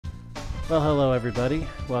Well, hello everybody.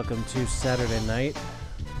 Welcome to Saturday night.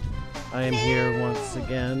 I am here once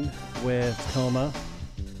again with Coma.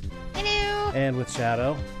 Hello. And with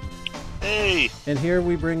Shadow. Hey! And here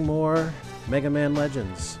we bring more MegaMan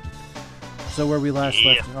Legends. So where we last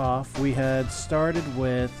left off, we had started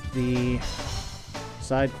with the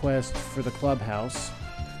side quest for the clubhouse.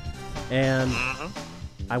 And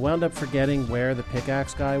I wound up forgetting where the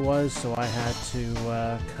pickaxe guy was, so I had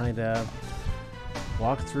to kind of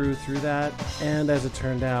walk through that. And as it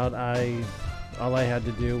turned out, all I had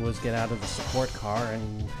to do was get out of the support car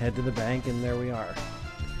and head to the bank, and there we are.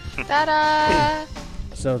 Ta-da!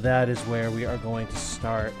 So that is where we are going to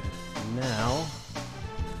start now.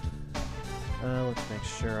 Let's make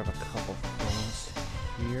sure of a couple things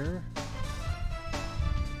here.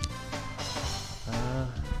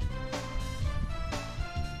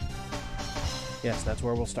 Yes, that's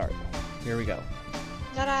where we'll start. Here we go.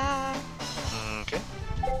 Ta-da! Okay.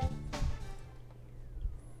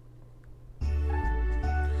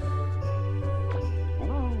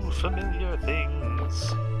 Ooh, familiar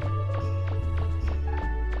things.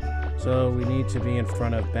 So we need to be in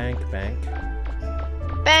front of Bank. Bank!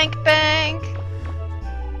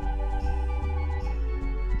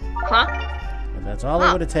 Huh? And that's all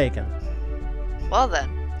it would have taken. Well then.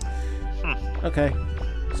 Okay.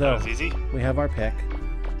 That So was easy. we have our pick.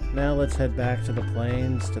 Now let's head back to the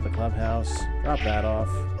plains, to the clubhouse. Drop that off.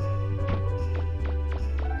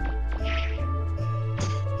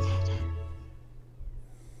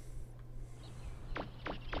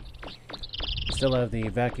 Still have the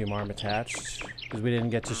vacuum arm attached, because we didn't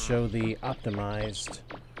get to show the optimized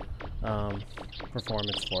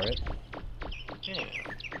performance for it. Yeah.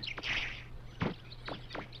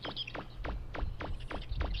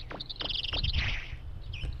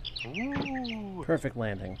 Ooh. Perfect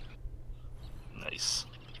landing. Nice.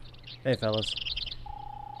 Hey, fellas.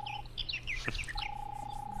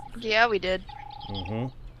 Yeah, we did. Mm-hmm.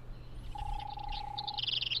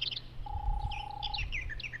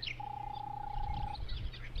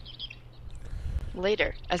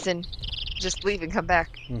 Later. As in, just leave and come back.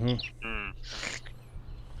 Mm-hmm. Mm.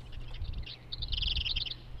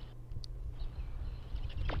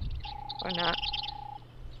 Or not.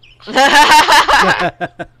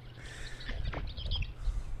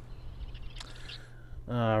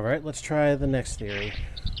 Alright, let's try the next theory.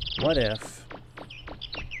 What if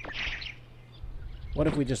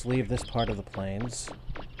we just leave this part of the plains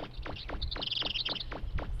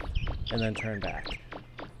and then turn back?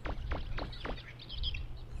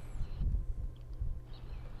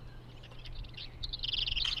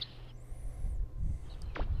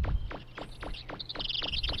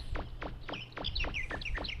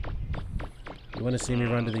 You want to see me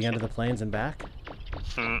run to the end of the plains and back?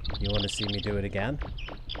 You want to see me do it again?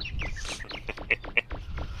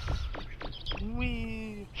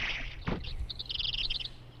 Wee.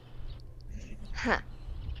 Huh.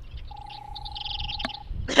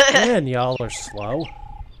 Man, y'all are slow.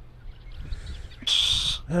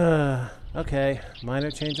 Okay,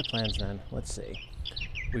 minor change of plans then. Let's see.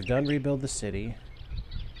 We've done rebuild the city.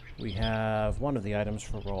 We have one of the items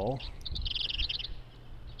for roll.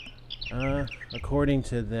 According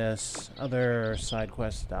to this other side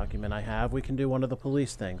quest document I have, we can do one of the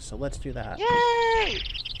police things, so let's do that. Yay!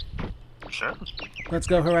 Sure. Let's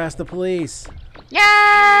go harass the police!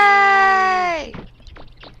 Yay!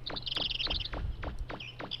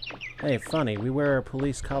 Hey, funny, we wear a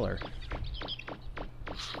police color.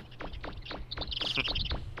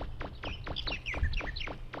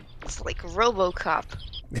 It's like RoboCop.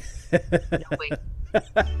 No, wait.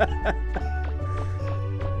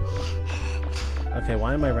 Okay,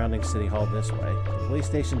 why am I rounding City Hall this way? The police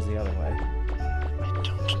station's the other way. I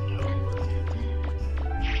don't know.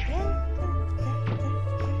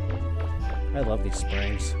 I love these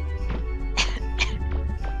springs.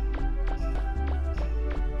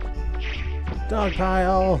 Dog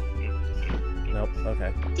pile! Nope,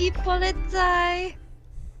 okay. Die Polizei!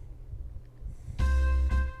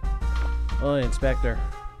 Oh, Inspector.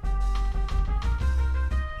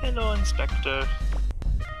 Hello, Inspector.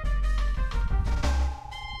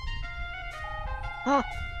 Huh.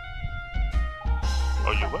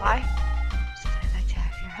 Oh, you were? Hi. I'd like to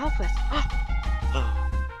have your help with.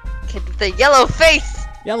 Kid with the yellow face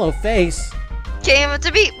Yellow face! came up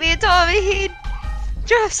to meet me and told me he'd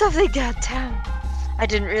drop something downtown. I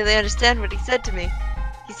didn't really understand what he said to me.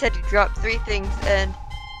 He said he dropped 3 things and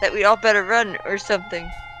that we all better run or something.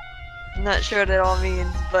 I'm not sure what it all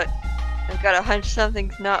means, but I've got a hunch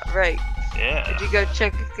something's not right. Yeah. Could you go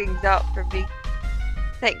check things out for me?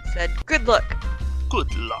 Thanks, Ed. Good luck.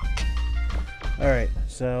 Good luck. Alright,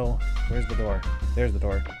 so, where's the door? There's the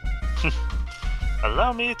door.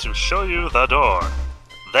 Allow me to show you the door.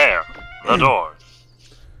 There, the door.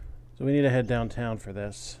 So we need to head downtown for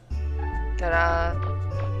this. Ta-da.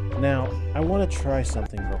 Now, I want to try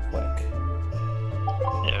something real quick.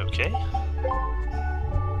 Okay.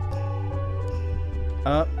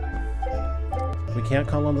 We can't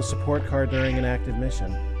call on the support car during an active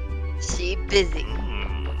mission. She busy.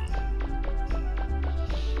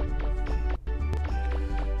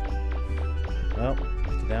 Well,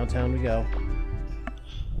 to downtown we go.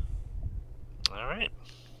 Alright.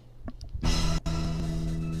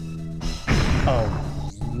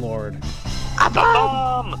 Oh, Lord. A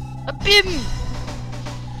bomb! Bomb! A bim!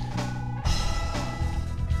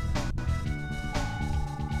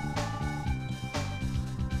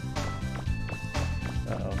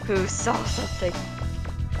 Uh-oh. Who saw something?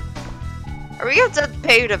 Are we going to have to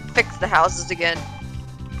pay to fix the houses again?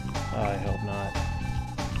 I hope not.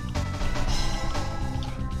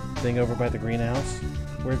 Thing over by the greenhouse?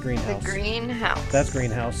 Where's greenhouse? The greenhouse. That's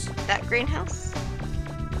greenhouse. That greenhouse?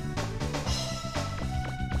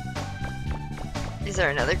 Is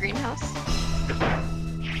there another greenhouse?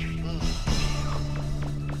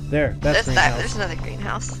 There, that's greenhouse. There's another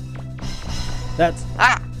greenhouse. That's...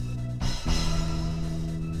 Ah!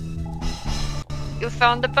 You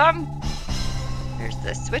found a bomb? There's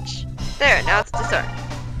the switch. There, now it's disarmed.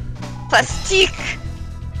 Plastique!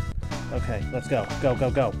 Okay, let's go. Go,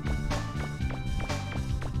 go, go.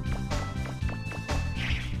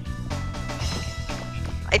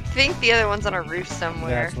 I think the other one's on a roof somewhere,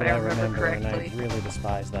 That's if what I I remember remember, correctly. and I really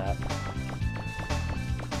despise that.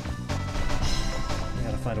 I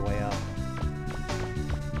gotta find a way up.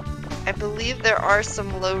 I believe there are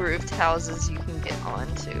some low-roofed houses you can get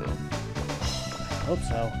onto. I hope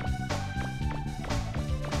so.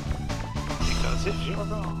 Because if you're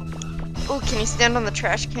wrong... Oh, can you stand on the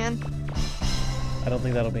trash can? I don't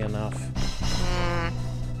think that'll be enough.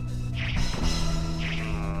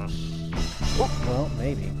 Well,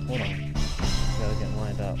 maybe. Hold on. Gotta get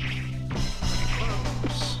lined up.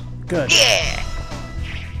 Good. Yeah!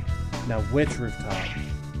 Now, which rooftop?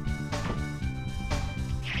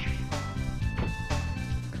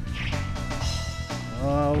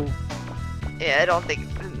 Oh, Yeah, I didn't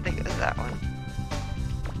think it was that one.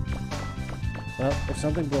 well, if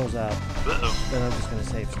something blows up, Uh-oh. then I'm just gonna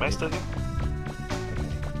save Am I speed. still here?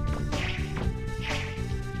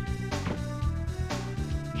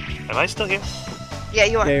 Am I still here? Yeah,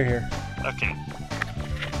 you are. Yeah, you're here. Okay.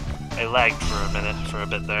 I lagged for a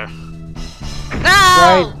bit there.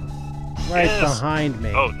 No! Right Yes. behind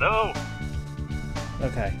me. Oh no!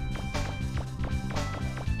 Okay.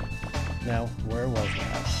 Now, where was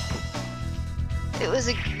that? It was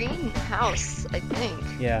a greenhouse, I think.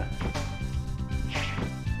 Yeah.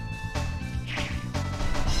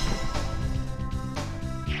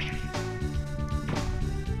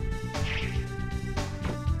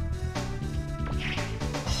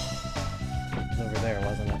 It was over there,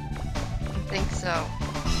 wasn't it? I think so.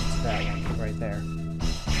 It's that one, right there.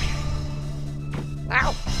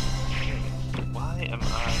 Wow! Why am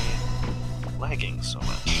I lagging so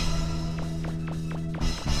much?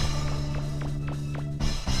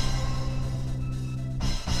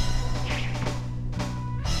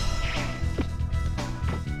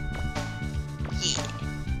 Yeah.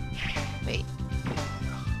 Wait.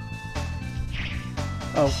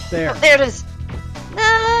 Oh, there. Oh, there it is!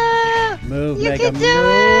 No! Move, You Mega, can do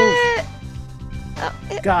move! it!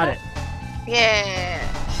 Oh, Got it. Yeah!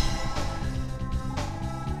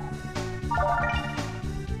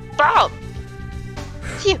 Bob!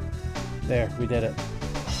 Phew! There, we did it.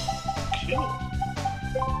 Cool.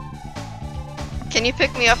 Can you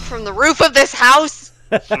pick me up from the roof of this house?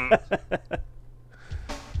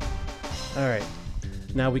 Alright.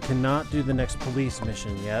 Now we cannot do the next police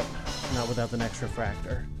mission yet. Not without the next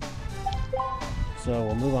refractor. So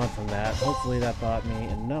we'll move on from that. Hopefully that bought me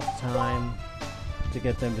enough time to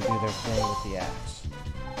get them to do their thing with the axe.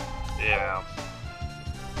 Yeah.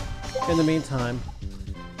 In the meantime,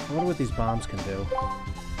 I wonder what these bombs can do.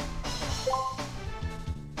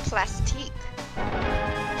 Plastique.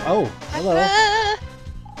 Oh, hello.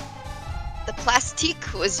 The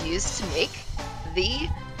plastique was used to make the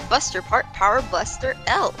Buster Part Power Blaster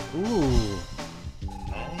L. Ooh,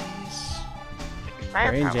 Nice. Your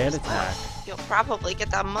firepower range and is low. attack. You'll probably get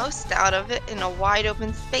the most out of it in a wide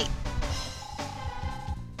open space.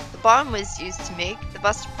 The bomb was used to make the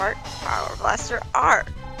Buster Part Power Blaster R.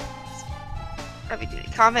 Heavy duty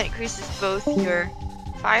combat increases both your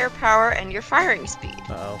firepower and your firing speed.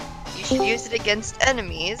 Uh-oh. You should use it against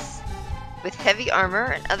enemies with heavy armor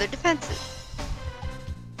and other defenses.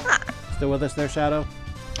 Still with us there, Shadow?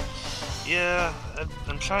 Yeah,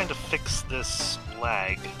 I'm trying to fix this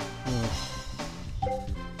lag.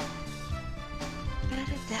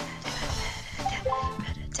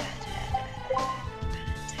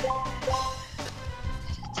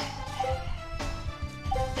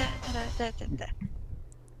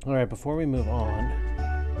 Alright, before we move on...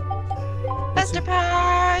 Buster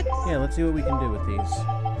parts! Yeah, let's see what we can do with these.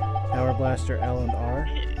 Power Blaster L and R.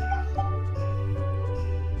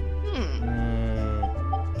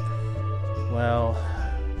 Well...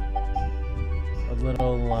 a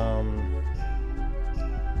little,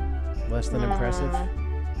 less than impressive.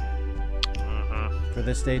 For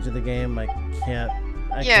this stage of the game, I can't...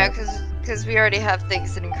 Yeah, because we already have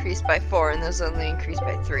things that increase by 4, and those only increase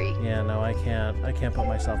by 3. Yeah, no, I can't put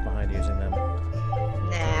myself behind using them.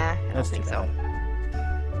 Nah, I don't think so.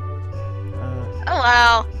 Oh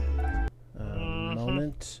well.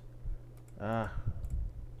 Moment. I'm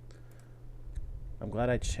glad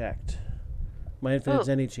I checked. My Infinite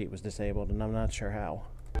Zenny cheat was disabled, and I'm not sure how.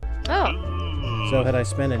 Oh. So had I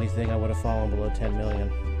spent anything, I would have fallen below 10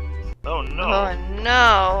 million. Oh no. Oh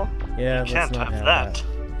no. Yeah, You let's can't not have have that.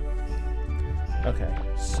 Okay,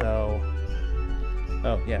 so...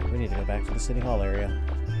 Oh, yeah, we need to go back to the City Hall area.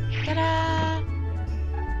 Ta-da!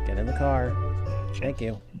 Get in the car. Thank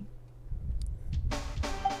you.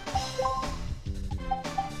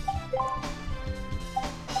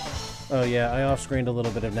 Oh yeah, I off-screened a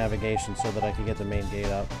little bit of navigation so that I could get the main gate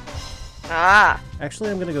up. Ah. Actually,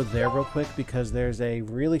 I'm gonna go there real quick because there's a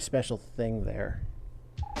really special thing there.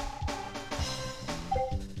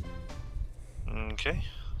 Okay.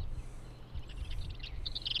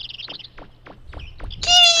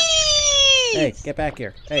 Keys! Hey, get back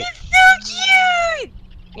here. Hey. It's so cute!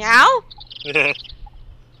 Meow? Take it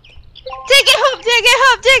home! Take it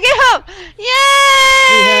home! Take it home! He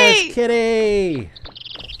Yay! has Kitty!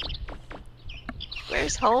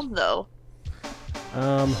 Where's home, though?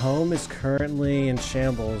 Home is currently in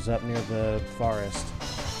shambles up near the forest.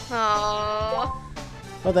 Aww.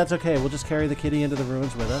 Oh, that's okay. We'll just carry the kitty into the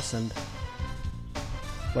ruins with us, and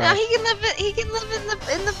well, No, he can live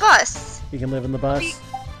in the bus. he can live in the bus.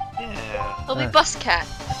 Yeah. He'll be bus cat.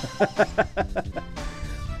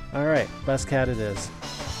 All right, bus cat it is.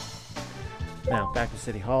 Now back to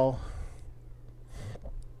City Hall.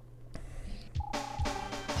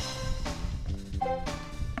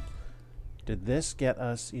 Did this get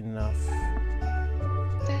us enough?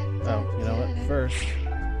 Oh, you know what? First,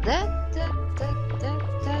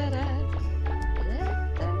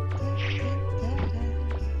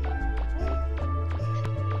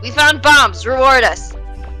 we found bombs. Reward us.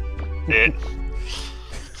 It.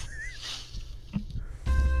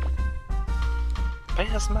 Pay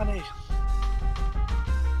us money.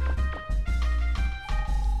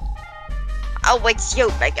 Oh, it's you,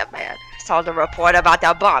 MegaMan. Saw the report about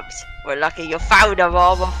the bombs. We're lucky you found them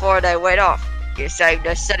all before they went off. You saved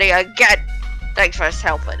the city again. Thanks for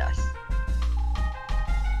helping us.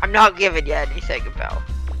 I'm not giving you anything, Bill.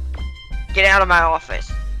 Get out of my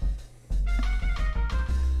office.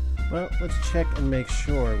 well, let's check and make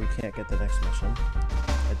sure we can't get the next mission.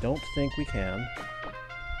 I don't think we can.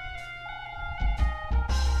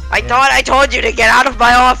 I thought I told you to get out of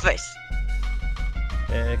my office.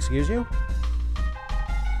 Excuse you?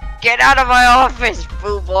 Get out of my office,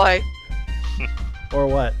 boo boy. Or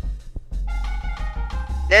what?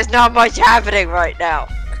 There's not much happening right now.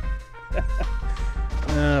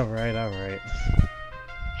 Alright, alright.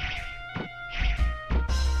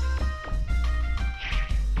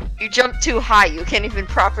 You jumped too high. You can't even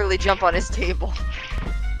properly jump on his table.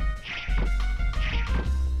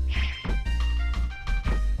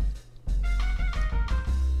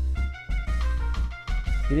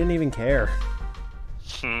 He didn't even care.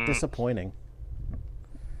 Disappointing.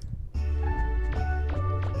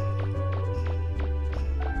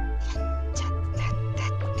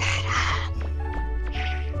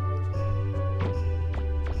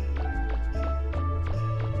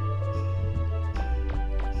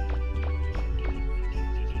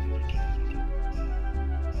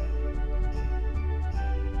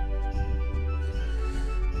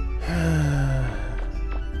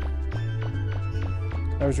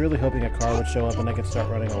 I was really hoping a car would show up and I could start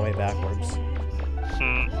running away backwards.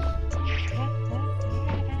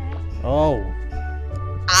 Oh.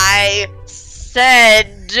 I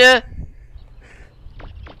said...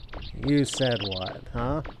 You said what,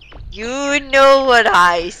 huh? You know what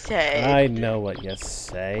I say. I know what you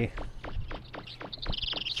say.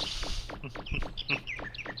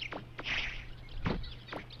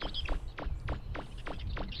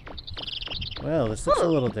 Well, this looks a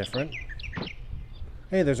little different.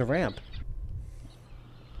 Hey, there's a ramp.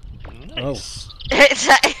 Nice.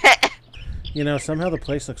 You know, somehow the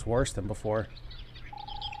place looks worse than before.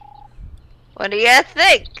 What do you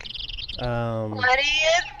think? What do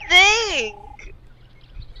you think?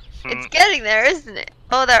 It's getting there, isn't it?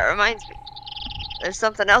 Oh, that reminds me. There's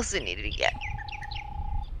something else we need to get.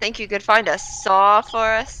 Think you could find a saw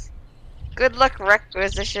for us? Good luck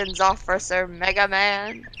requisitions, Officer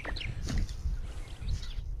MegaMan.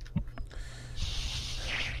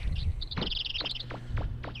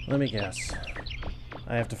 Let me guess.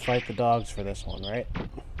 I have to fight the dogs for this one, right?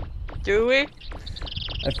 Do we?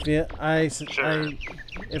 I feel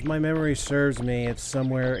if my memory serves me, it's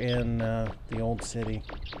somewhere in the old city,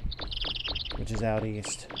 which is out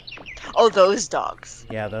east. Oh, those dogs.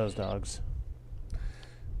 Yeah, those dogs.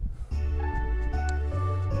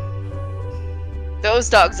 Those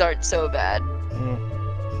dogs aren't so bad.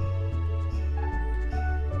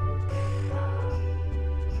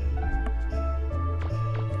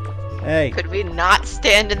 Hey. Could we not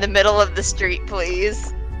stand in the middle of the street,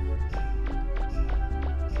 please?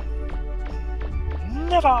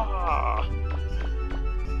 Never!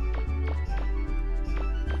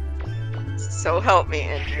 So help me,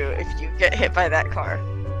 Andrew, if you get hit by that car.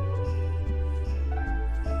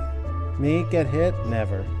 Me get hit?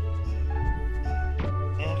 Never.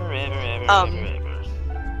 Never, ever, ever, ever,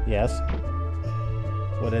 ever. Yes?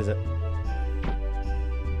 What is it?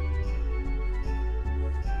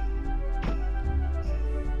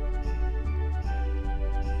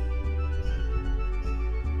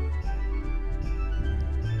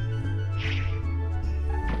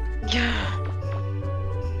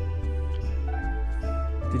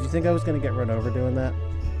 Did you think I was going to get run over doing that?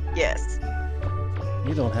 Yes.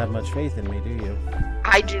 You don't have much faith in me, do you?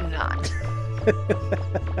 I do not.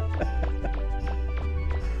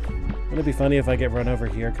 Wouldn't it be funny if I get run over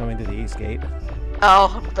here coming to the east gate?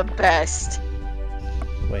 Oh, the best.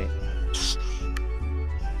 Wait.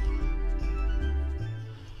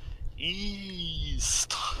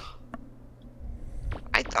 East.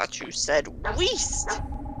 I thought you said west.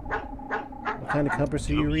 What kind of compass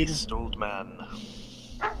are you reading? East, old man.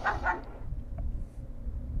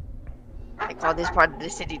 They call this part of the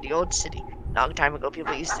city the old city. Long time ago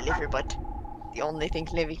people used to live here, but the only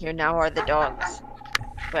things living here now are the dogs.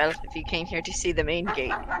 Well, if you came here to see the main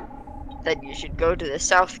gate, then you should go to the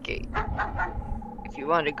south gate. If you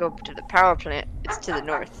want to go to the power plant, it's to the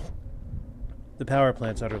north. The power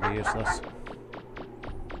plant's utterly useless.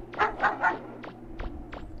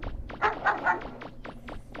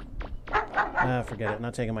 Ah, forget it.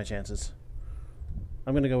 Not taking my chances.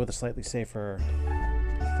 I'm gonna go with a slightly safer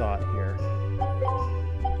thought here.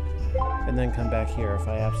 And then come back here if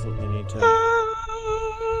I absolutely need to.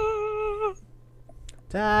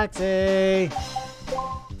 Taxi!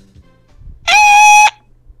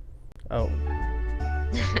 Oh.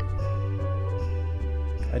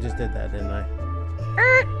 I just did that, didn't I?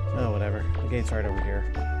 Oh, whatever. The gate's right over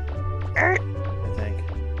here. I think.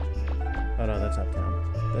 Oh no, that's uptown.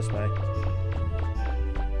 This way.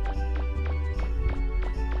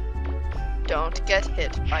 Don't get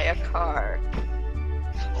hit by a car.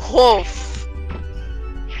 Woof!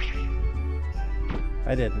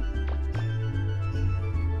 I didn't.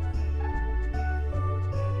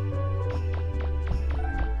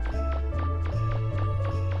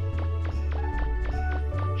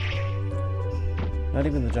 Not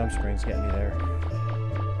even the jump screens get me there.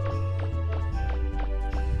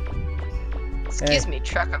 Excuse me,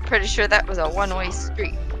 truck. I'm pretty sure that was a one-way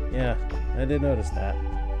street. Yeah, I did notice that.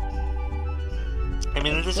 I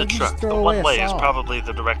mean, it is a Why'd you truck. just The throw away one a way is saw? probably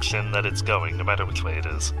the direction that it's going, no matter which way it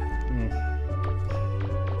is.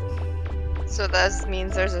 So that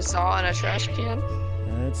means there's a saw and a trash can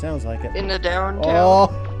It sounds like it. in the downtown. Oh!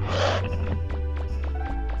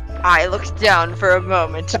 I looked down for a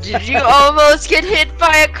moment. Did you almost get hit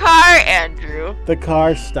by a car, Andrew? The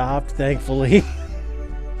car stopped, thankfully.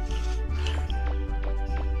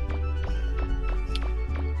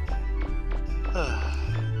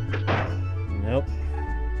 Nope.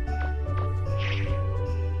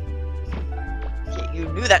 Okay, you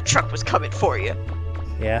knew that truck was coming for you.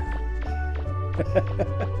 Yeah.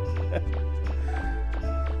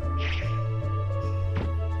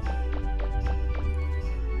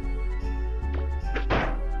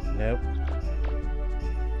 Nope.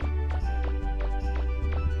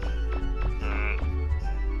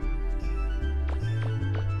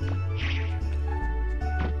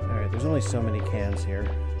 Alright, there's only so many cans here.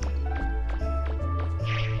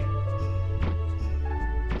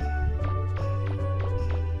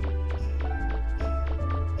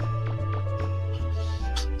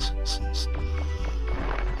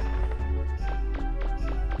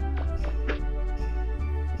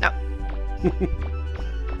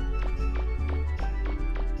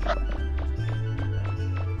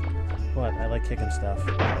 like kicking stuff.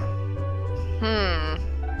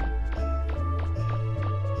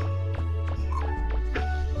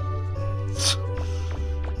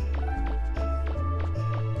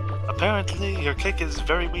 Apparently, your kick is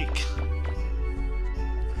very weak.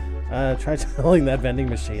 Try telling that vending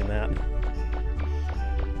machine that.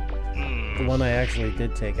 The one I actually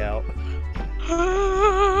did take out.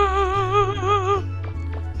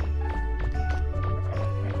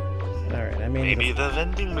 Alright, I may Maybe the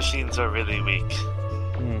vending machines are really weak.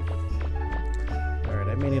 Alright,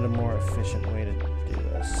 I may need a more efficient way to do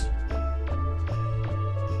this.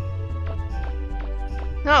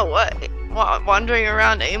 No, what? Wandering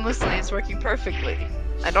around aimlessly is working perfectly.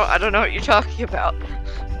 I don't know what you're talking about.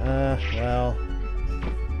 Well,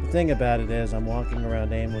 the thing about it is I'm walking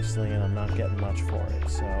around aimlessly and I'm not getting much for it,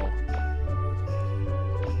 so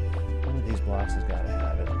one of these blocks has got to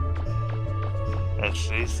have it. As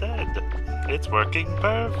she said, it's working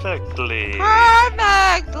perfectly.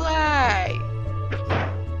 Perfectly!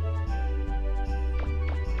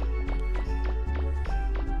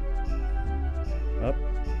 Oh.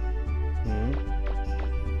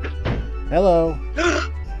 Hello.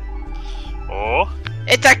 Oh?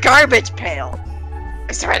 It's a garbage pail!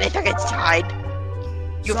 Is there anything inside?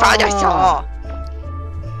 You found a saw!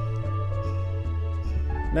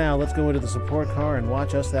 Now, let's go into the support car and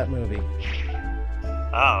watch us that movie.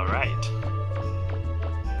 Alright.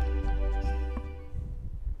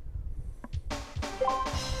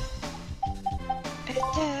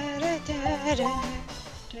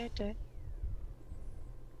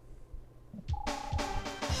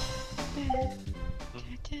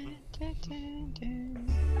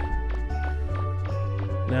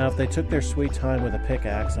 Now, if they took their sweet time with a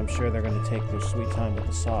pickaxe, I'm sure they're going to take their sweet time with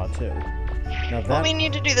the saw, too. Now that... Well, we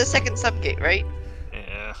need to do the second subgate, right?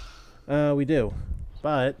 Yeah. We do.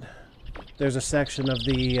 But there's a section of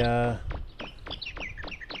the,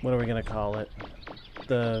 what are we going to call it?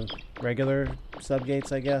 The regular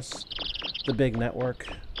subgates, I guess? The big network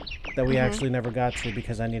that we actually never got to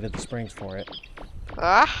because I needed the springs for it.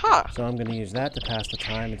 Aha! So I'm going to use that to pass the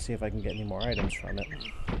time and see if I can get any more items from it.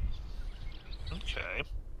 Okay.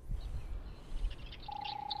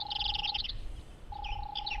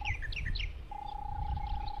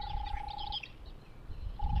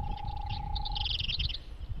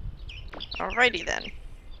 Alrighty then.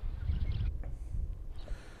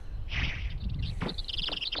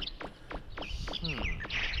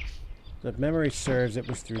 If memory serves, it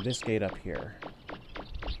was through this gate up here.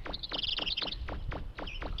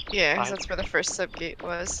 Yeah, 'cause that's where the first subgate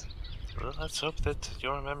was. Well, let's hope that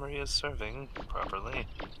your memory is serving properly.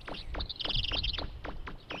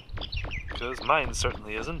 Because mine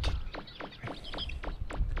certainly isn't.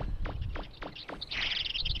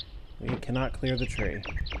 We cannot clear the tree.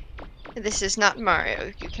 This is not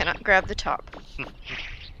Mario. You cannot grab the top.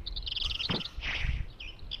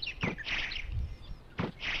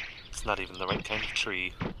 It's not even the right kind of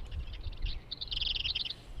tree.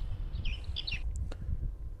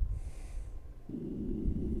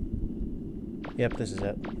 Yep, this is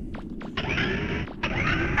it.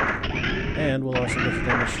 And we'll also get to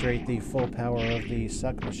demonstrate the full power of the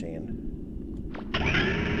suck machine.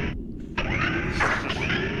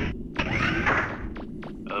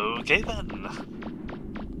 Okay then.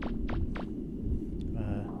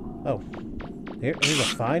 Oh. Here's a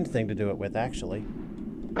fine thing to do it with, actually.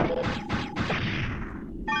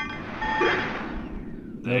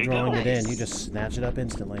 No drawing it in, you just snatch it up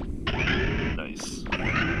instantly. Nice.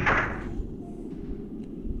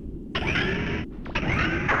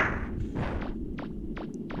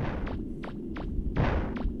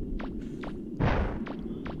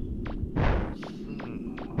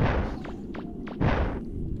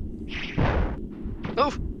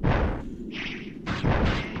 Oh!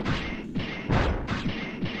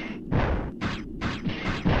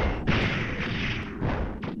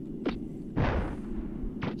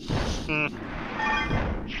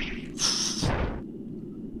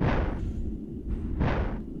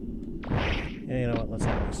 Yeah, you know what, let's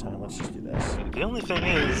not waste time, let's just do this. The only thing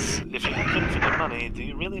is, if you have infinite money, do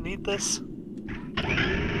you really need this?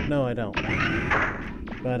 No, I don't.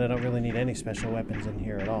 But I don't really need any special weapons in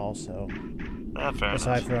here at all, so... Fair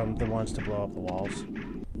aside enough. from the ones to blow up the walls.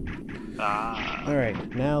 Ah.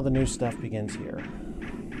 Alright, now the new stuff begins here.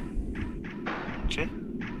 Okay.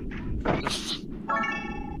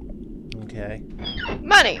 Okay.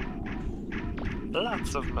 Money!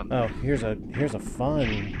 Lots of money. Oh, here's a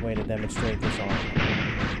fun way to demonstrate this on.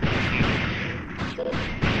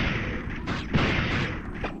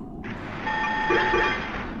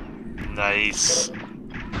 Nice.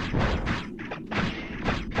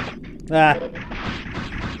 Ah!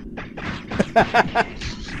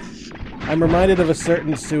 I'm reminded of a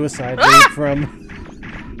certain suicide rate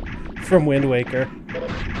from Wind Waker.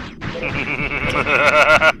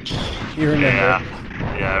 You remember?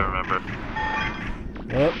 Yeah, I remember.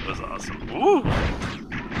 Oh. It was awesome. Woo!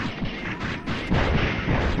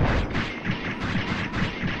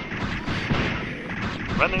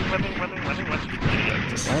 Running. Yeah,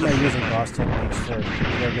 just... Why am I using boss techniques for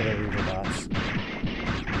regular Reaver bots?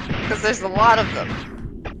 Because there's a lot of them.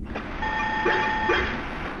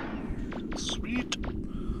 Sweet.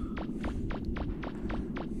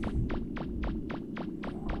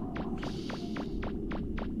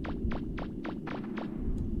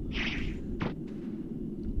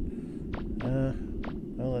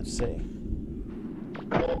 Well, let's see.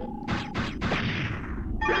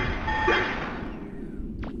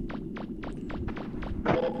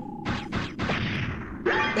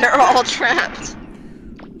 They're all trapped.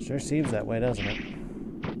 Sure seems that way, doesn't it?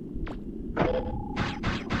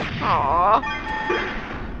 Aww.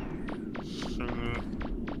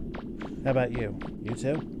 How about you? You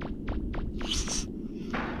too?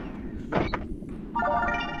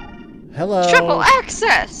 Hello! Triple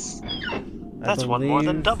access! That's one more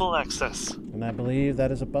than double access. And I believe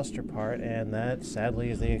that is a Buster part, and that,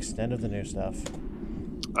 sadly, is the extent of the new stuff.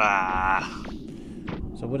 Ah.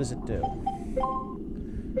 So what does it do?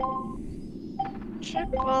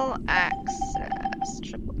 Triple access.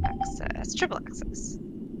 Triple access.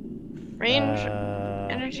 Range,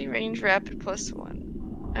 energy range rapid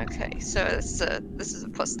 +1. Okay, so this is a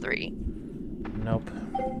 +3. Nope.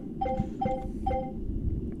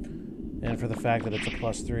 And for the fact that it's a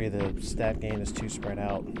 +3, the stat gain is too spread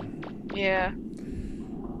out. Yeah.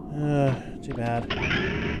 Too bad.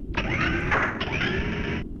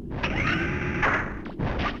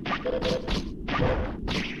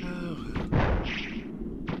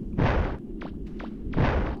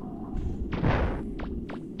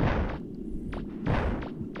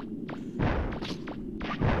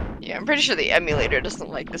 Yeah, I'm pretty sure the emulator doesn't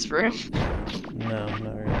like this room. No,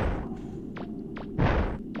 not really.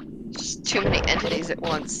 Just too many entities at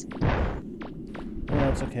once. No,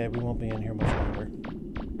 it's okay. We won't be in here much longer.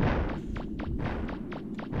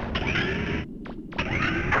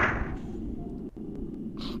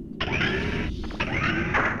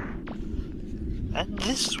 And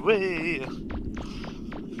this way.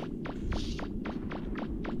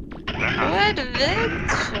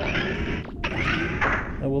 Adventure.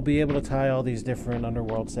 And we'll be able to tie all these different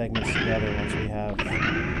underworld segments together once we have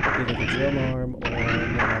either the drill arm or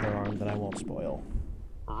another arm that I won't spoil.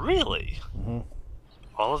 Really? Mm-hmm.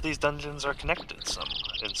 All of these dungeons are connected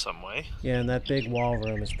in some way. Yeah, and that big wall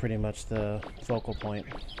room is pretty much the focal point.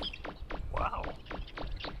 Wow.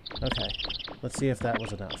 Okay, let's see if that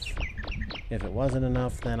was enough. If it wasn't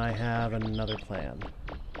enough, then I have another plan.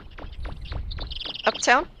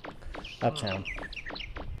 Uptown? Uptown.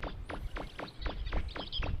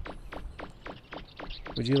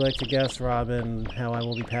 Would you like to guess, Robin, how I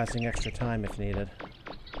will be passing extra time if needed?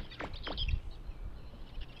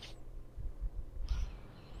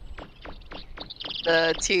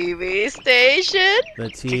 The TV station? The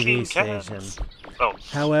Kicking TV station. cans. Oh.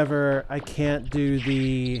 However, I can't do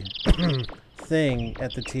the thing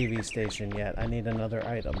at the TV station yet. I need another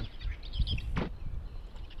item.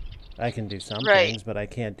 I can do some things, but I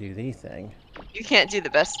can't do the thing. You can't do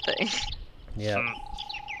the best thing. Yeah.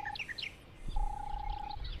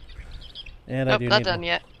 And Nope, not done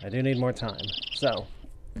yet. I do need more time. So,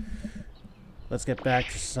 let's get back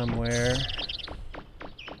to somewhere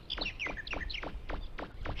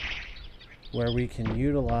where we can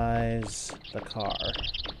utilize the car.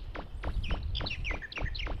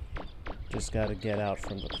 Just got to get out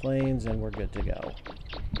from the planes and we're good to go.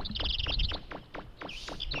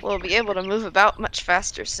 We'll be able to move about much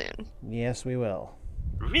faster soon. Yes, we will.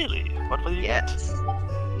 Really? What will you get? Yes.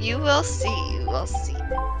 You will see, you will see.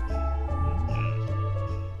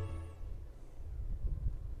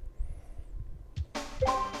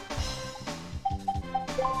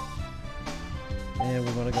 And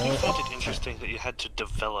we want to go. I find it interesting that you had to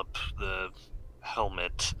develop the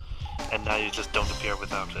helmet, and now you just don't appear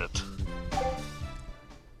without it.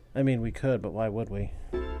 I mean, we could, but why would we?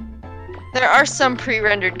 There are some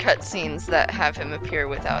pre-rendered cutscenes that have him appear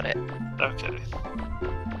without it. Okay.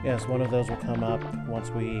 Yes, one of those will come up once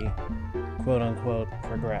we, quote-unquote,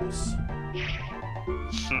 progress.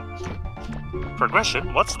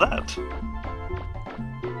 Progression? What's that?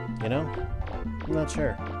 You know? I'm not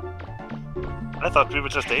sure. I thought we were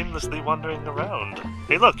just aimlessly wandering around.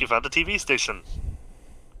 Hey look, you found a TV station.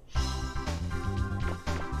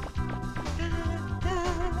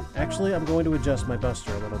 Actually, I'm going to adjust my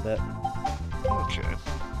buster a little bit. Okay.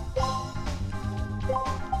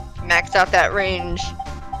 Max out that range.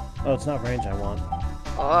 Oh, it's not range I want.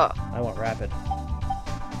 Oh. I want rapid.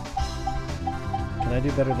 Can I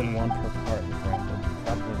do better than 1 per part with rapid?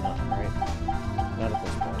 Probably not, right? Not at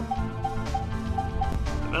this point.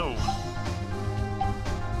 No.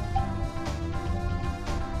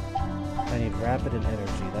 I need rapid and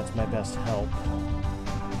energy. That's my best help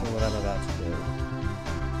for what I'm about to do.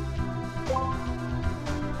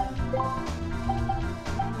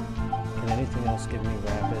 Can anything else give me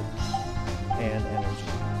rapid and energy?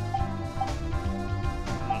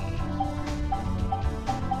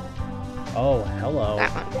 Oh, hello.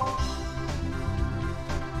 That one.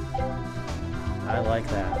 I like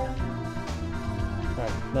that.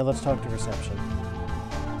 Alright, now let's talk to reception.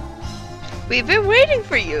 We've been waiting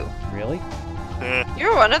for you. Really?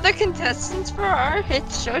 You're one of the contestants for our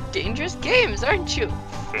hit show Dangerous Games, aren't you?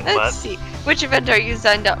 Let's see. Which event are you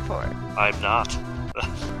signed up for? I'm not.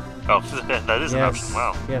 Oh, that is an option.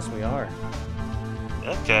 Wow. Yes, we are.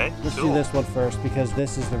 Okay, Let's cool. do this one first, because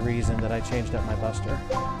this is the reason that I changed up my buster.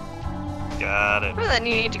 Got it. Well, then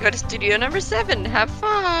you need to go to studio number 7. Have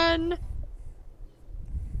fun.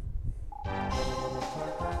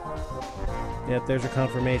 Yep, there's a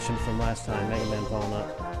confirmation from last time. MegaMan falling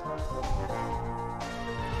up.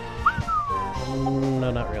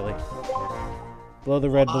 No, not really. Blow the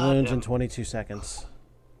red balloons in 22 seconds.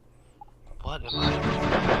 What am I?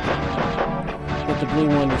 Hit the blue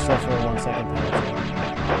one, you suffer a 1 second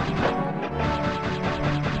penalty.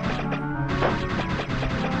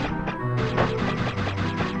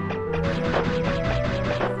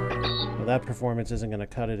 Well, that performance isn't going to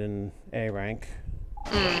cut it in A rank.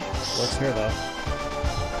 Let's hear though.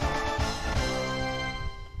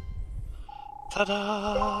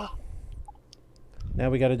 Ta-da! Now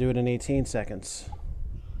we got to do it in 18 seconds.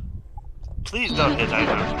 Please don't hit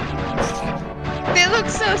either. They look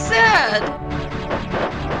so sad.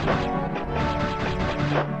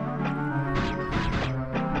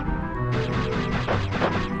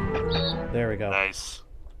 There we go. Nice.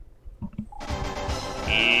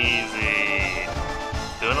 Easy.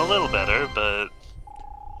 Doing a little better, but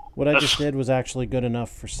What I just did was actually good enough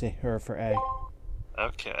for C or for A.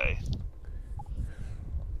 okay.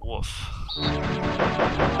 Woof.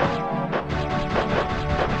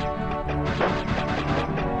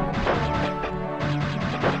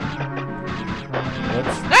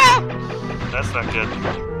 Whoops. Ah! That's not good.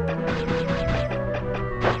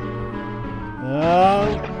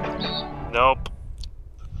 Oh. Nope.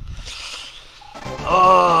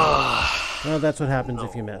 Oh. Well, that's what happens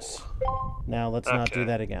if you miss. Now let's not do Okay.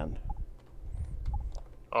 that again.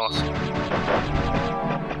 Awesome.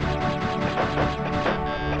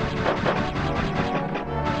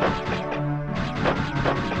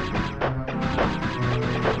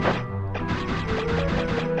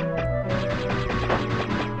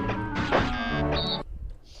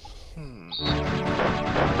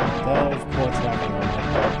 That was poor tracking on my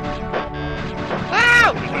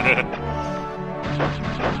Wow!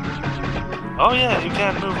 Oh yeah, you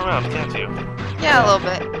can move around, can't you? Yeah, a little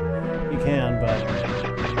bit. part. You can, but...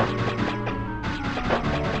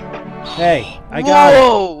 Hey, I got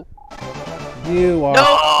Whoa! it! You are No!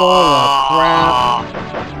 full of crap.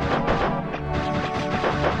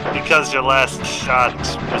 Because your last shot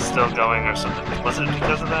was still going or something. Was it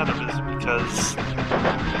because of that, or was it because...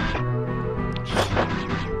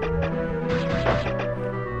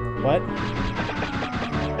 What?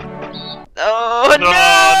 Oh no!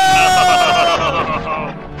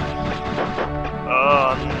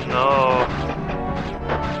 Oh no!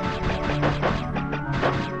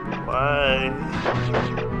 Why?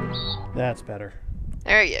 That's better.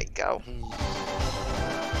 There you go.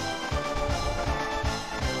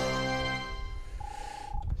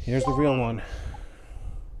 Here's the real one.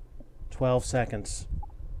 12 seconds.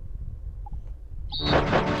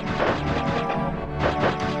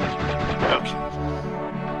 Okay.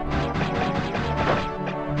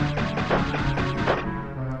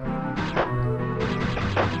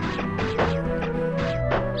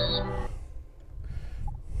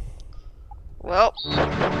 Well, You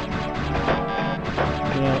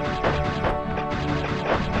know,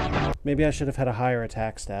 maybe I should have had a higher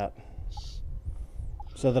attack stat.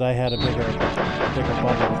 So that I had a bigger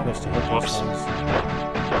bubble with which to hit these Whoops.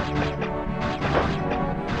 things.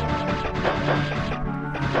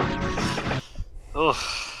 Oh.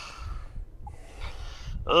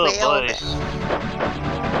 Oh Well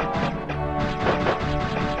boy.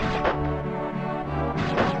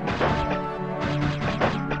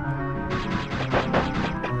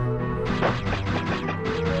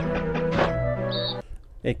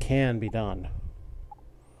 It can be done.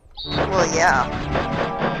 well, yeah.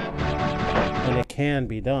 And it can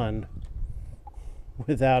be done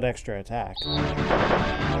without extra attack.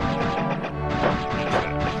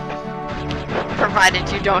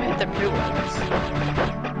 Provided you don't hit the blue ones.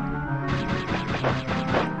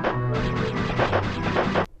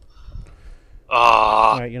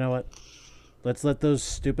 Alright, you know what? Let's let those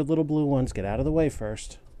stupid little blue ones get out of the way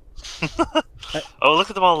first. Oh, look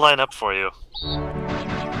at them all line up for you.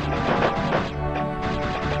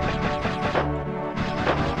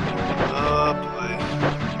 Oh, boy.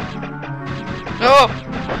 No!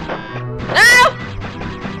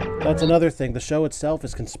 No! That's another thing. The show itself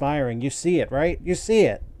is conspiring. You see it, right? You see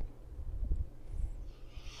it.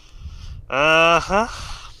 Uh-huh.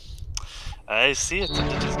 I see it,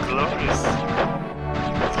 and it is glorious.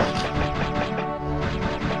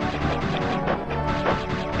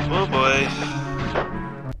 Oh boy.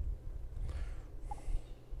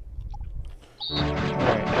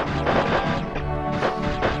 Alright.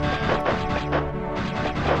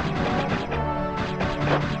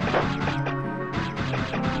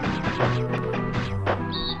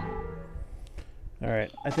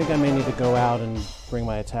 Alright, I think I may need to go out and bring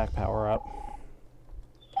my attack power up.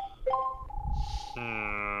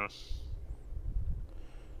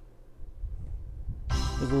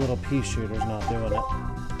 The little pea shooter's not doing it.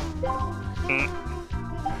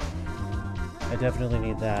 I definitely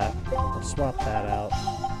need that. Let's swap that out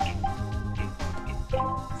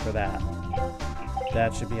for that.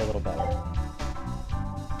 That should be a little better.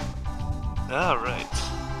 Alright.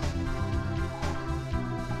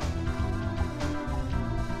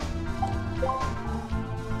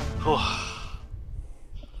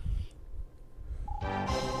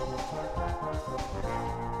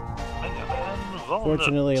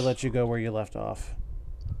 Fortunately, I let you go where you left off.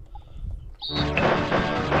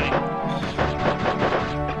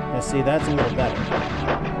 Now see, that's a little better.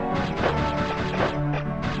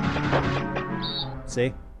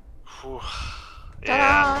 See?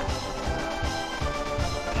 Yeah.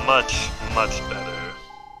 Much, much better.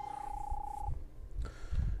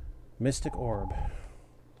 Mystic Orb.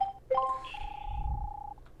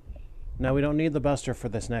 Now, we don't need the Buster for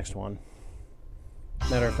this next one.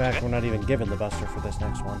 Matter of fact, we're not even given the Buster for this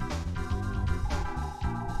next one.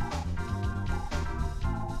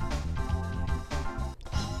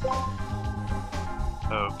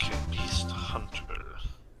 Okay, Beast Hunter.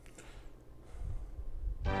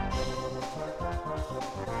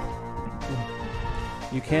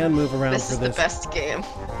 You can move around This for is this. the best game.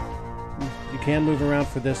 You can move around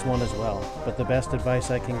for this one as well. But the best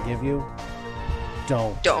advice I can give you,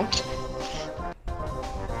 don't. Don't.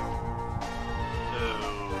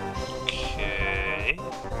 Okay.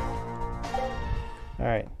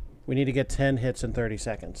 Alright. We need to get 10 hits in 30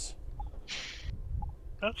 seconds.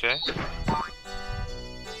 Okay.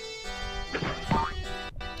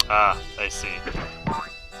 Ah, I see.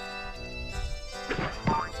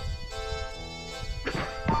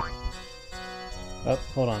 Oh,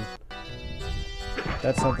 hold on.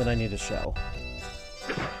 That's something I need to show.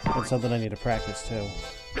 That's something I need to practice too.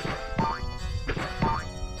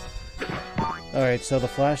 Alright, so the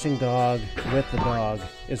flashing dog with the dog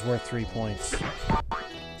is worth 3 points.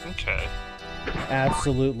 Okay.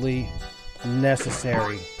 Absolutely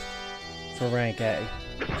necessary for rank A.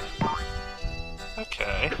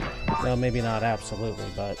 Okay. Well, maybe not absolutely,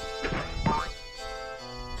 but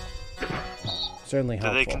certainly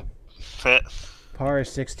Do they helpful. fit? Par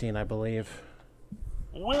is 16, I believe.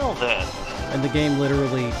 Well then. And the game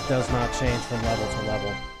literally does not change from level to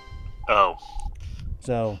level. Oh.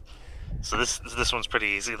 So this one's pretty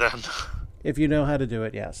easy then. if you know how to do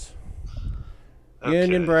it, yes. Okay.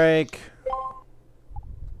 Union break.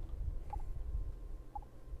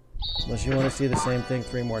 Unless you want to see the same thing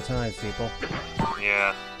 3 more times, people.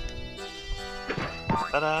 Yeah.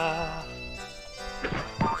 Ta-da!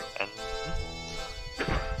 And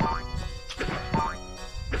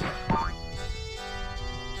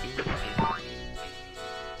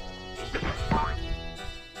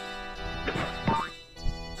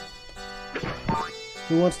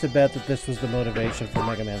Who wants to bet that this was the motivation for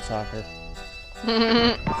Mega Man Soccer?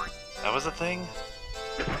 that was a thing?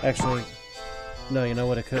 Actually, no, you know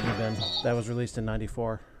what? It couldn't have been. That was released in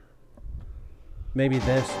 '94. Maybe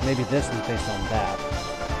this was based on that.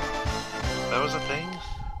 That was a thing?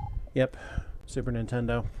 Yep, Super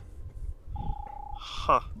Nintendo.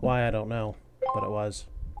 Huh. Why, I don't know, but it was.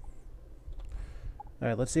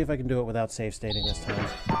 Alright, let's see if I can do it without save stating this time.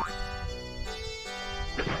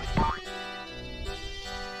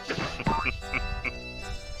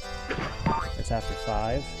 It's after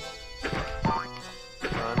 5.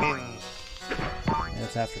 I mean, And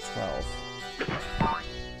it's after 12.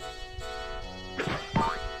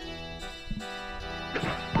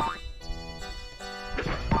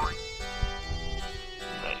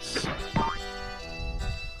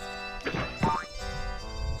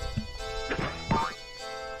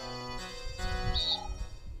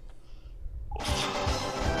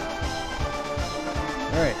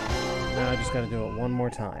 just gotta do it one more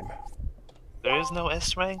time. There is no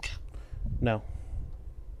S rank? No.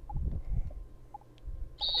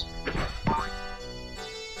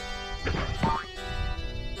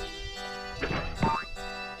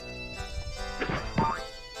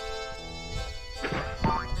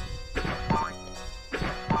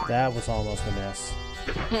 That was almost a miss.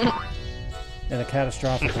 And a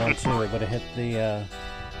catastrophic one, too. It would have hit the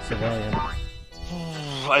civilian.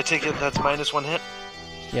 I take it that's -1 hit?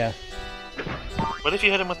 Yeah. What if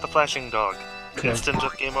you hit him with the flashing dog? 2. Instant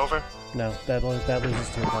of game over? No, that loses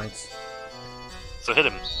 2 points. So hit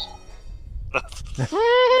him.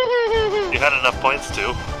 You had enough points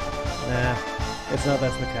to. Nah, it's not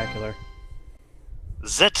that spectacular.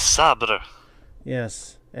 Zet Sabre.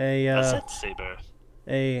 Yes, A Zet Saber.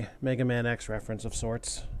 a Mega Man X reference of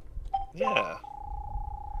sorts. Yeah.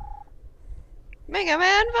 Mega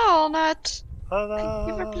Man Walnut. Hello. Thank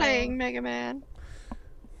you for playing, Mega Man.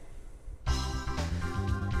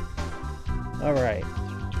 Alright.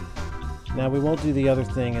 Now we won't do the other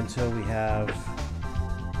thing until we have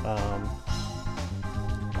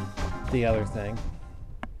the other thing.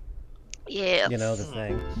 Yes. You know, the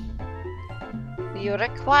thing. Your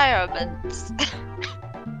requirements.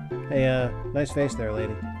 Hey, nice face there,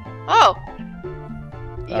 lady. Oh!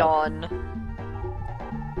 Yawn.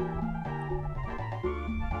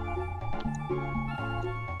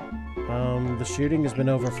 The shooting has been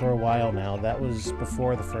over for a while now. That was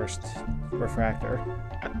before the first refractor.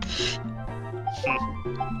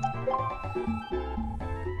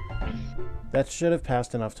 That should have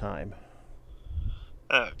passed enough time.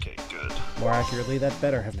 Okay, good. More accurately, that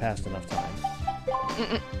better have passed enough time.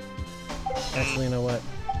 Actually, you know what?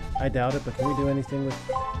 I doubt it, but can we do anything with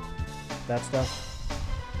that stuff?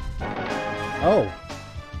 Oh!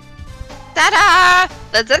 Ta-da!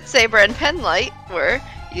 The Zet Saber and Penlight were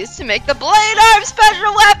used to make the Blade Arm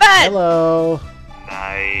special weapon! Hello!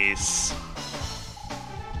 Nice.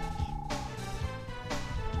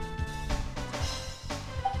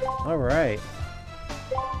 Alright.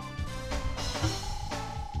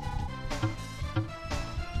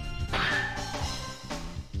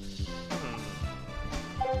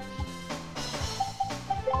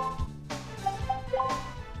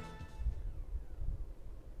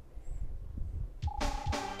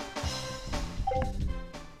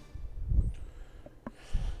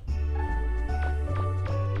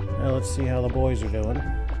 Now let's see how the boys are doing.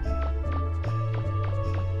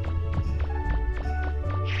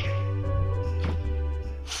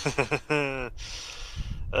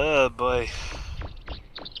 Oh boy.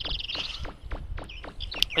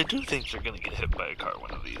 I do think you're gonna get hit by a car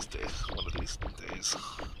one of these days.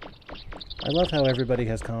 I love how everybody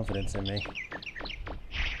has confidence in me.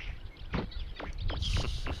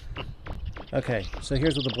 Okay, so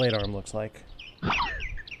here's what the blade arm looks like.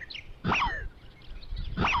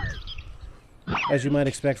 As you might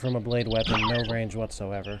expect from a blade weapon, no range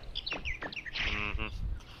whatsoever.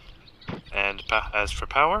 And as for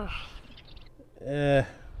power?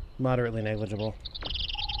 Moderately negligible.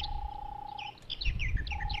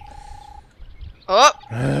 Oh!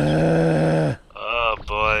 Oh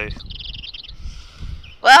boy.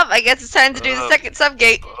 Well, I guess it's time to do the second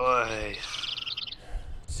subgate. Boy.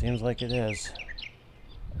 Seems like it is.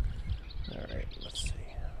 Alright, let's see.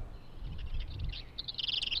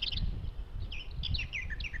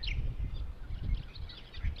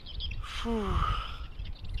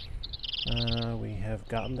 We have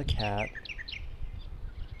gotten the cat.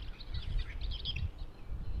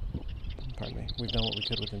 Pardon me. We've done what we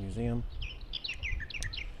could with the museum.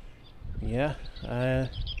 Yeah, I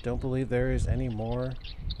don't believe there is any more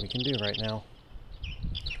we can do right now.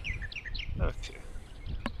 Okay.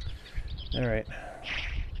 Alright.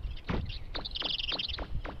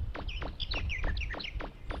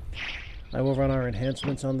 I will run our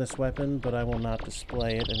enhancements on this weapon, but I will not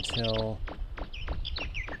display it until...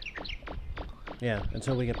 yeah,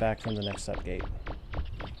 until we get back from the next subgate.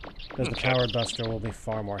 Because the powered buster will be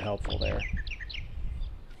far more helpful there.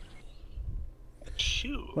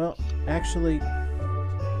 Phew. Well, actually...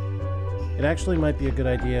 it actually might be a good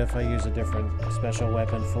idea if I use a different special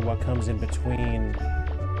weapon for what comes in between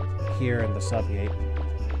here and the subgate.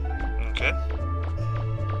 Okay.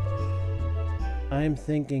 I'm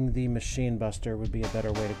thinking the machine buster would be a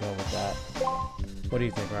better way to go with that. What do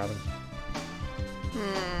you think, Robin?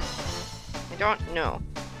 I don't know.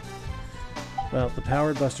 Well, the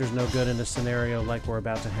powered buster's no good in a scenario like we're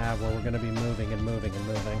about to have, where we're going to be moving and moving and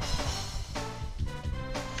moving.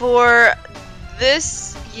 For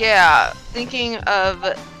this, yeah, thinking of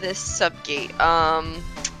this subgate,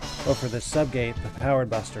 Well, for this subgate, the powered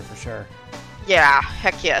buster for sure. yeah,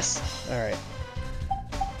 heck yes. Alright.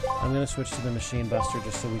 I'm gonna switch to the machine buster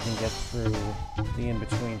just so we can get through the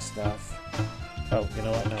in-between stuff. Oh, you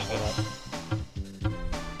know what? No, hold up.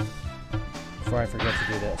 Before I forget to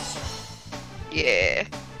do this. Yeah.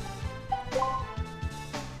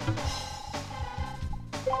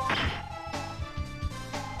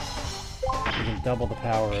 We can double the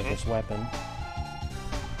power of this weapon.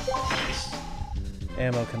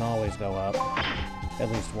 Ammo can always go up. At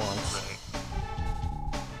least once.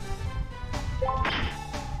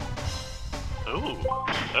 Ooh,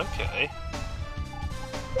 okay.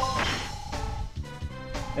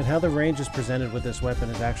 And how the range is presented with this weapon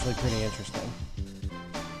is actually pretty interesting.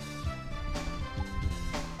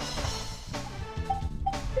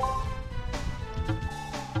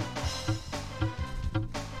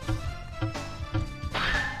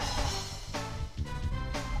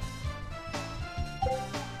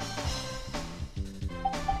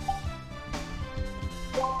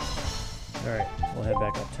 Alright, we'll head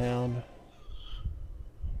back uptown.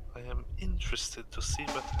 I am interested to see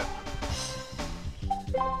what happens.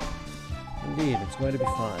 Indeed, it's going to be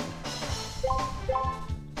fun.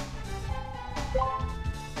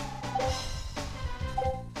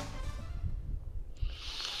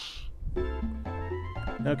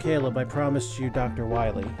 Now, Caleb, I promised you Dr.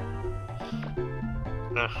 Wily.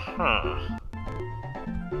 Uh-huh.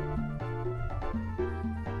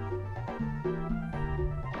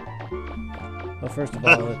 Well, first of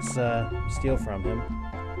all, let's steal from him.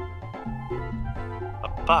 A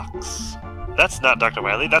box. That's not Dr.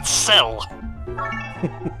 Wily, that's Cell!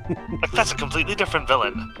 Like, that's a completely different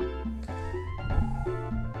villain.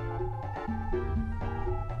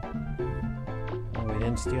 Oh, we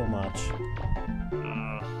didn't steal much.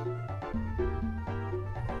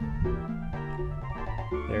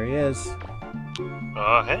 There he is.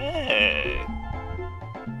 Oh, hey!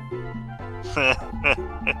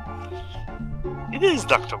 It is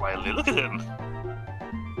Dr. Wily, look at him!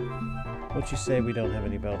 What'd you say we don't have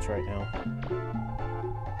any belts right now?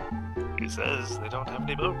 He says they don't have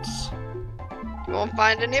any boats. You won't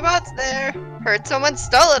find any boats there. Heard someone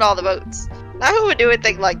stolen all the boats. Now who would do a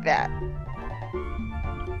thing like that?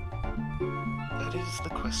 That is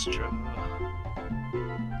the question.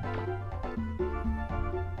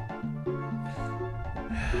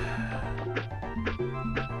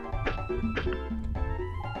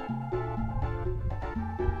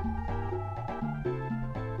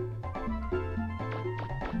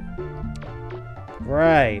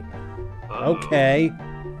 Right. Oh. Okay.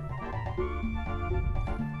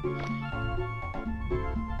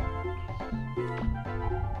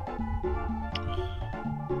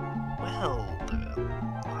 Well,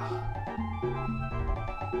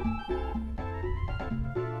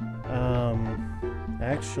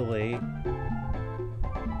 actually...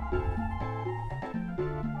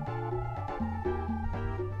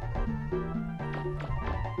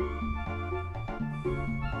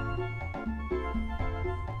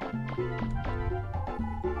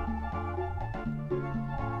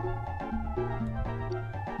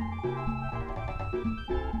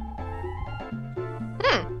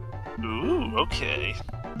 ooh, okay.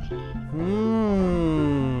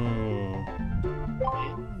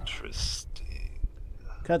 Interesting.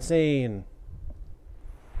 Cutscene.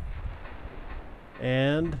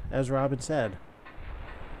 And, as Robin said,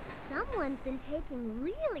 Someone's been taking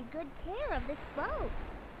really good care of this boat.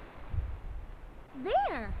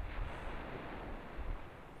 There!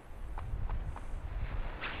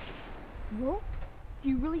 Well, do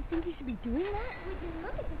you really think you should be doing that? Would you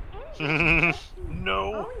look at this engine?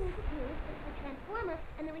 No. All we need to do is fix the transformer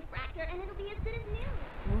and the refractor and it'll be as good as new.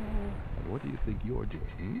 And what do you think you're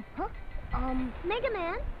doing? Huh?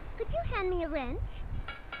 MegaMan, could you hand me a wrench?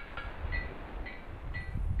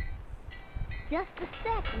 Just a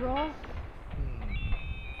sec, Roll.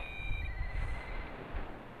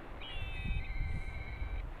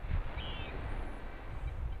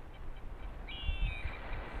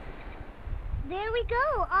 There we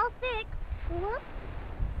go, all fixed. Whoops.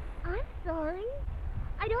 I'm sorry.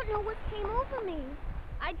 I don't know what came over me.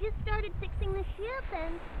 I just started fixing the ship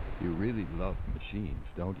and... You really love machines,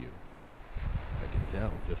 don't you? I can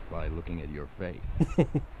tell just by looking at your face.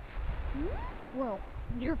 Well,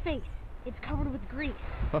 your face. It's covered with grease.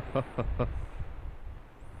 I'm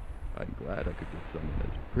glad I could get someone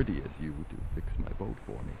as pretty as you to fix my boat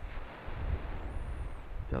for me.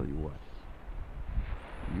 Tell you what,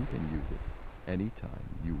 you can use it anytime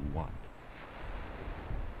you want.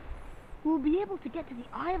 We'll be able to get to the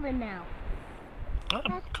island now. Oh,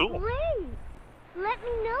 That's cool. great. Let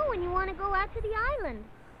me know when you want to go out to the island.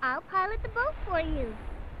 I'll pilot the boat for you.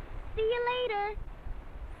 See you later.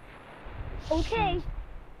 Okay.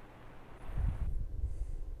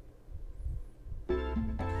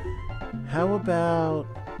 How about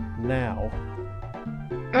now?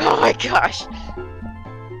 Oh my gosh.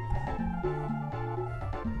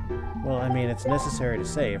 Well, I mean, it's necessary to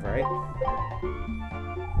save, right?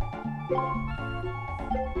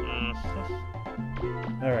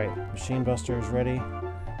 Alright, Machine Buster is ready.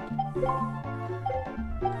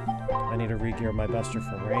 I need to re-gear my Buster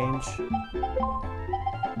for range.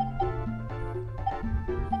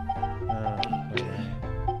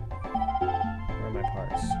 Where are my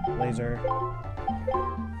parts? Laser.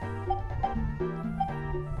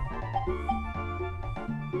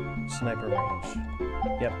 Sniper range.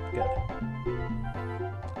 Yep, good.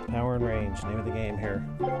 Power and range, name of the game here.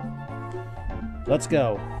 Let's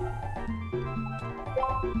go.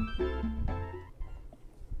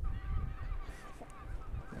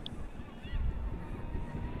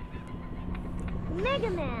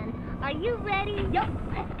 MegaMan, are you ready? Yup,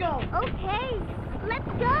 let's go. Okay, let's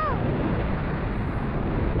go.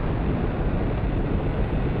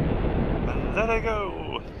 And then I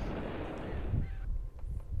go.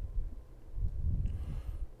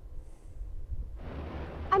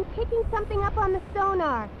 I'm picking something up on the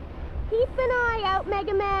sonar. Keep an eye out,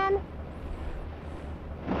 MegaMan.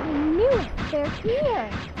 I knew it. They're here.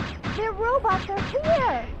 Their robots are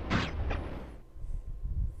here.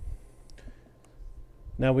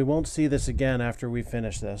 Now, we won't see this again after we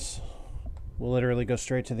finish this. We'll literally go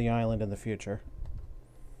straight to the island in the future.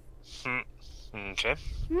 Okay.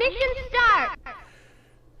 Mission start.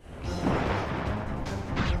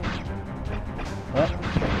 Oh,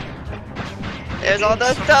 There's all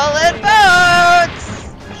those stolen boats!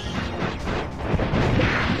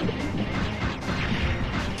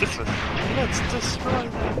 Let's destroy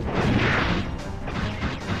them.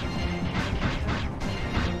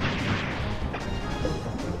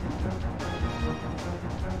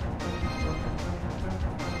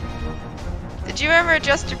 Did you ever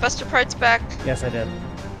adjust your Buster parts back? yes, I did.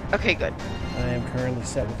 Okay, good. I am currently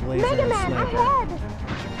set with laser and MegaMan, sniper. ahead.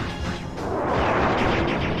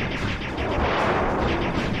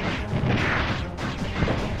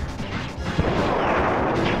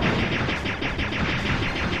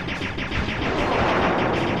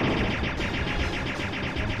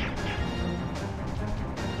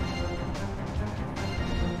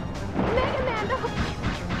 MegaMan,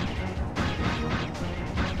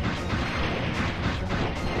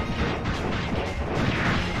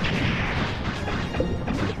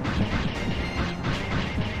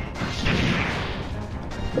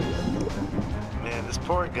 Man, this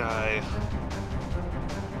poor guy.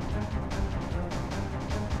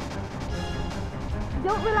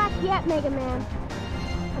 don't relax yet, MegaMan.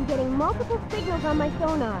 I'm getting multiple signals on my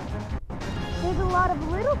sonar. There's a lot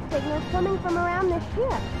of little signals coming from around the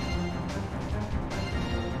ship.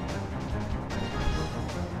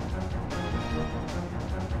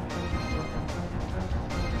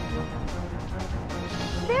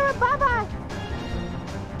 They're above us!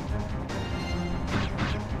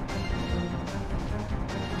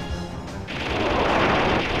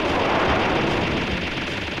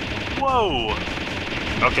 Whoa!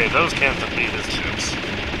 Okay, those can't be his ships.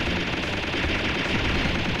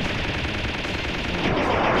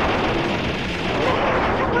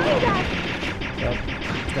 Behind us! Yep,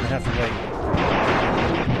 it's gonna have to wait.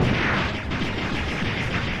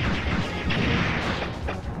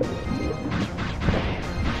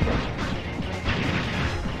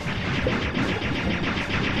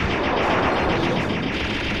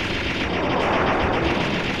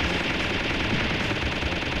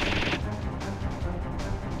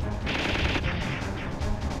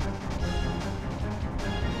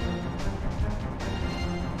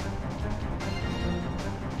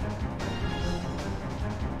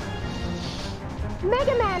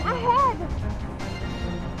 MegaMan, ahead!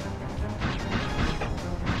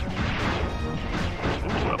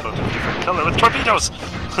 Ooh, about a different color with torpedoes!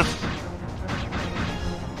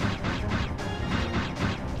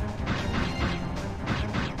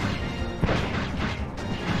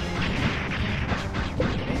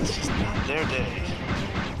 It's just not their day.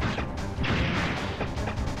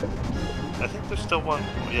 I think there's still one.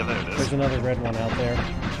 Oh, yeah, there it is. There's another red one out there.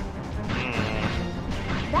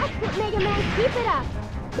 That's it, MegaMan, keep it up!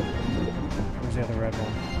 Where's the other red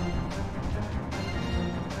one?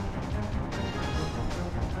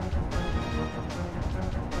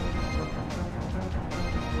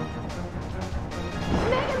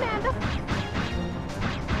 MegaMan, the...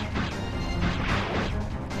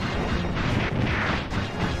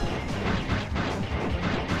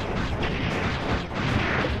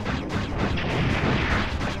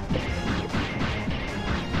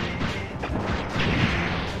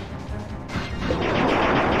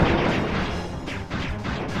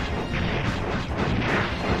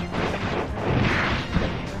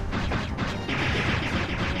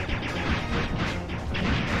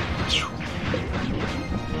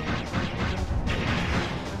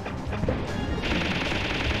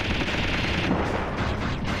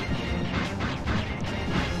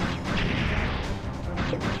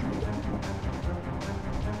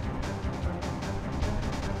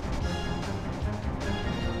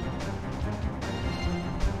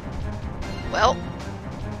 Well.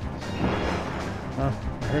 Huh?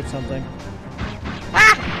 I heard something.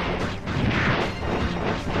 Ah!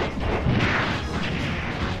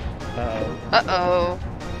 Uh-oh. Uh-oh.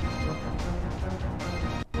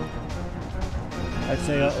 I'd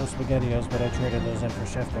say uh-oh SpaghettiOs, but I traded those in for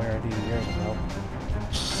Chef Boyardee years ago.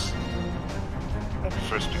 I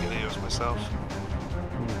prefer SpaghettiOs myself.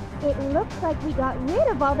 It looks like we got rid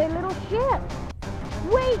of all their little ships.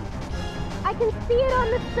 Wait! I can see it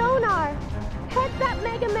on the sonar. Heads up,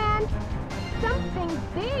 MegaMan. Something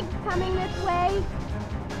big coming this way.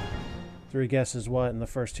 3 guesses what, and the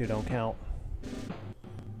first 2 don't count.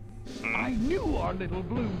 I knew our little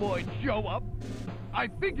blue boy'd show up. I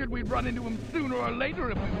figured we'd run into him sooner or later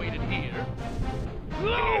if we waited here.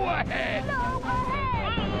 Go ahead! Go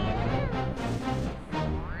ahead!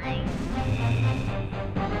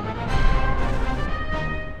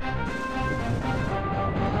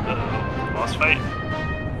 Uh-oh. Lost fight.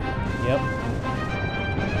 Yep.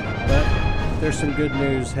 But there's some good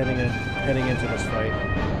news heading into this fight.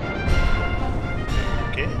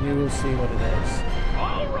 Okay. You will see what it is.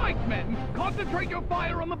 All right, men. Concentrate your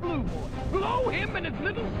fire on the blue boy. Blow him and his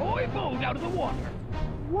little toy boat out of the water.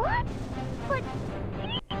 What? But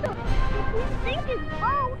if we sink his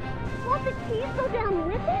boat, won't the keys go down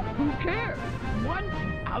with it? Who cares? Once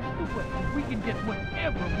he's out the way, we can get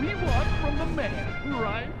whatever we want from the man,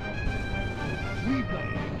 right? We've got to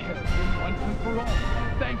take care of him once and for all.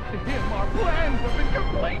 Thanks to him, our plans have been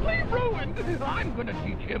completely ruined. I'm gonna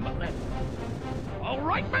teach him a lesson. All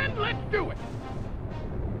right, men, let's do it.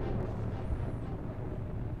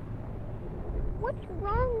 What's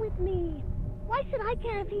wrong with me? Why should I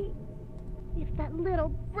care if that little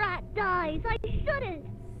brat dies? I shouldn't.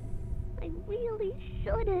 I really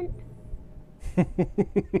shouldn't.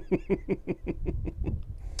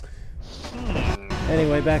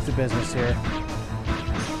 Anyway, back to business here.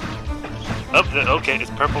 Oh, okay,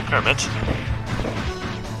 it's Purple Kermit.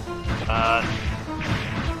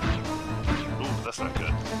 Ooh, that's not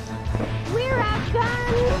good. We're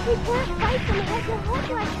outgunned. We can't fight them head-to-head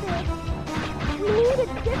like this. We need a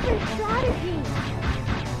different strategy.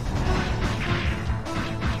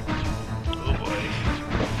 Oh boy.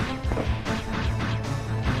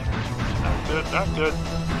 Not good, not good.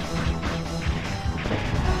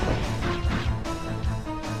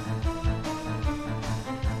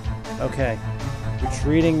 Okay.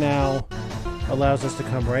 Retreating now allows us to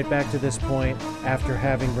come right back to this point after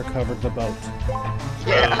having recovered the boat.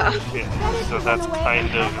 Yeah. Okay, so that's kind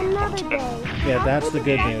of... Another day. Yeah, that's the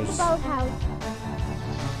good Back to news. the boathouse.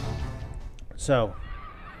 So,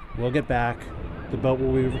 we'll get back. The boat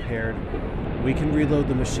will be repaired. We can reload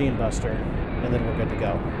the machine buster, and then we're good to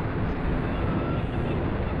go.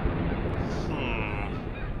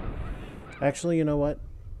 Actually, you know what?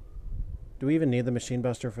 Do we even need the machine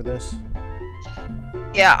buster for this?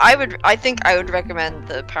 Yeah, I think I would recommend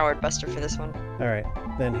the powered buster for this one. Alright,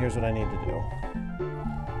 then here's what I need to do.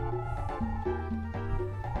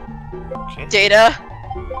 Okay. Data.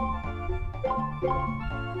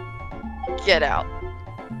 Get out.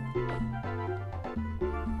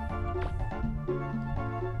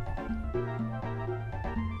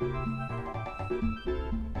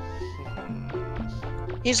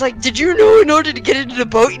 He's like, did you know in order to get into the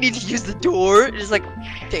boat you need to use the door? And he's like,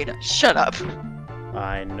 Data, shut up.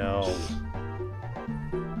 I know.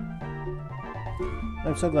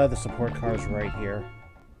 I'm so glad the support car is right here.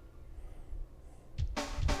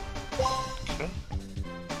 Okay.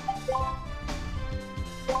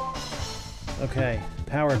 Okay,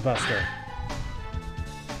 powered buster.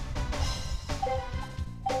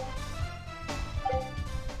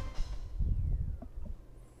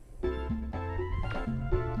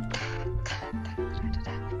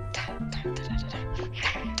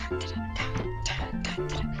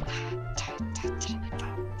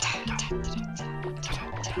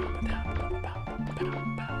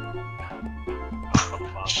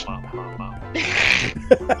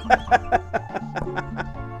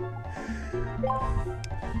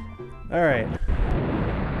 Alright.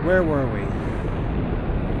 Where were we?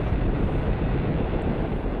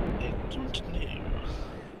 I don't know.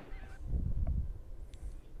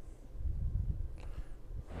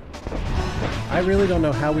 I really don't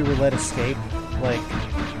know how we were let escape, like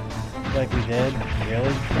we did,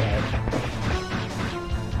 really, but...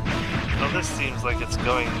 Well, this seems like it's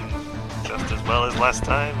going just as well as last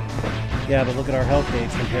time. Yeah, but look at our health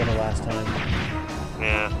gauge compared to last time.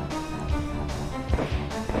 Yeah.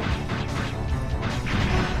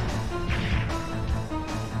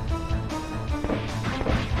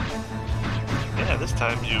 Yeah, this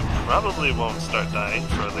time you probably won't start dying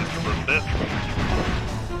for at least a little bit.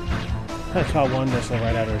 I caught one missile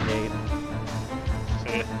right out of the gate.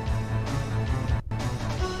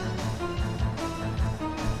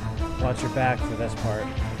 Watch your back for this part.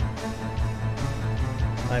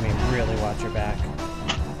 I mean, really watch your back.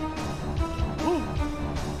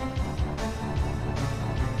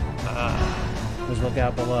 Just look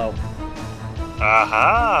out below.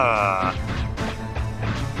 Aha!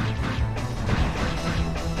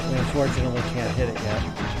 We unfortunately can't hit it yet.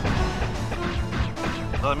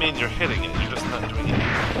 Well, I mean, you're hitting it, you're just not doing it.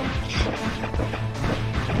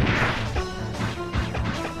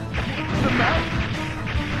 The mouse.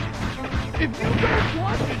 If you don't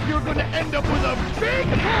watch it, you're gonna end up with a big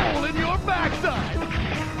hole in your backside.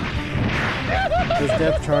 Those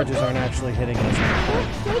depth charges aren't actually hitting us.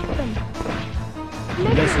 Don't shake them.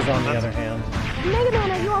 This is on the other hand. MegaMan,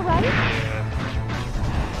 are you alright?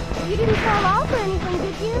 You didn't fall off or anything,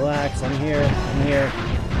 did you? Relax, I'm here. I'm here.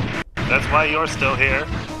 That's why you're still here.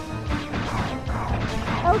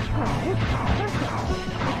 Okay. Perfect.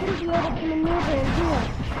 I shouldn't be able to maneuver in here.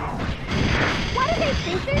 Why do they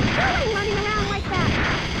think they're doing running around like that?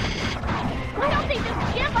 Why don't they just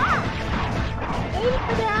give up? Aim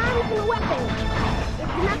for their arms and weapons.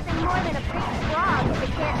 It's nothing more than a big frog if they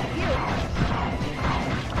can't shoot.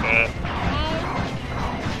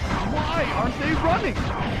 Why aren't they running?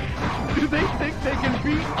 Do they think they can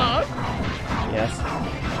beat us? Yes.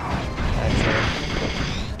 Actually.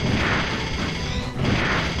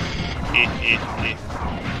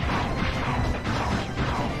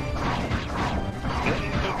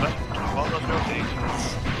 All of your things.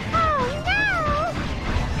 Oh no!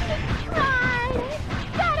 Run!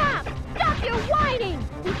 Shut up! Stop your whining!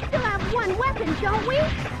 We still have one weapon, don't we?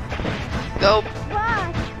 Go.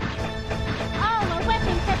 But all our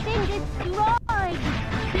weapons have been destroyed.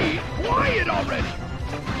 Be quiet already!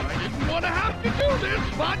 I didn't want to have to do this,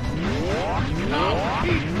 but now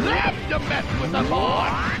he's left to mess with the boy.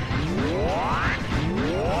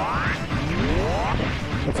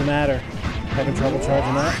 What's the matter? Having trouble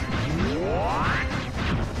charging up?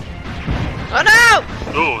 Oh no!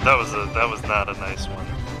 Oh, that was not a nice one.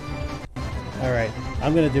 Alright,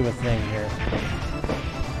 I'm gonna do a thing here.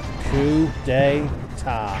 Coup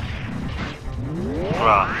d'etat.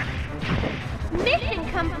 Rah. Mission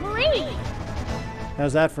complete!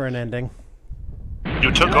 How's that for an ending?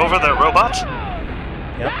 You took over that robot?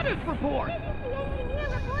 Yep. Status report!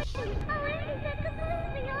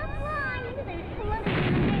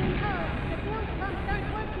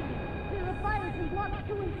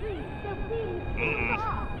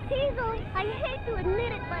 Teasel, I hate to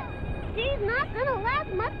admit it, but she's not gonna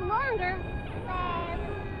last much longer.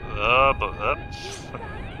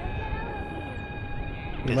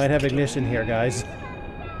 We might have ignition here, guys.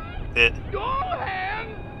 All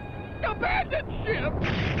hands! Abandon ship!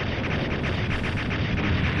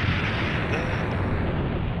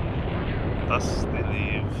 Thus they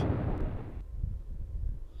leave.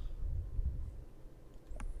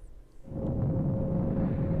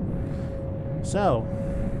 So,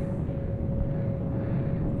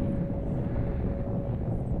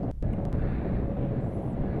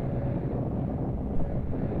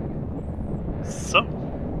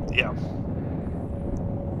 Yeah.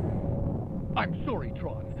 I'm sorry,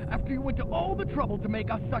 Tron. After you went to all the trouble to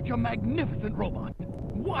make us such a magnificent robot.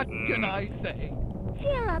 What can I say?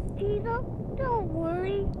 Cheer up, Teasel. Don't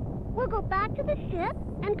worry. We'll go back to the ship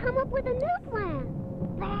and come up with a new plan.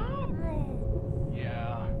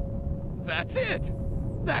 Yeah, that's it.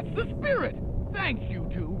 That's the spirit. Thanks, you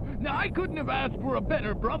two. Now, I couldn't have asked for a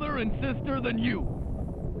better brother and sister than you.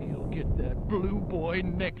 We'll get that blue boy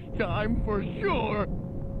next time for sure.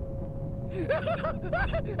 I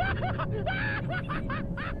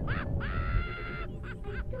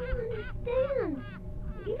don't understand.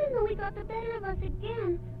 Even though he got the better of us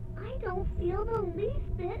again, I don't feel the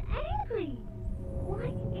least bit angry.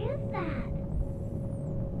 Why is that?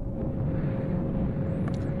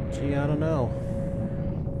 gee, I don't know.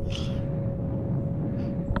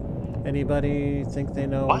 Anybody think they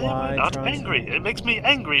know why? Why am I not Tron's... angry? It makes me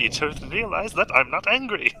angry to realize that I'm not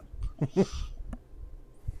angry.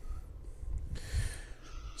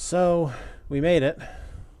 So, we made it.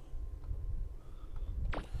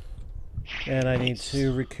 And I need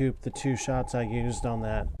to recoup the 2 shots I used on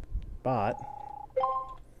that bot.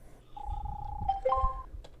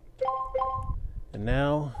 And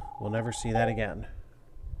now, we'll never see that again.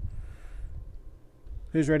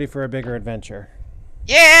 Who's ready for a bigger adventure?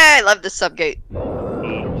 Yeah, I love the subgate.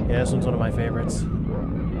 Yeah, this one's one of my favorites.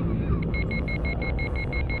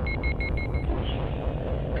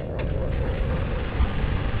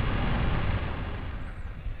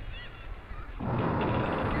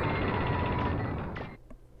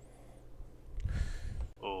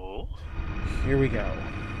 here we go.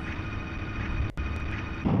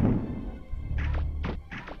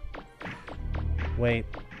 Wait.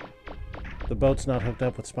 The boat's not hooked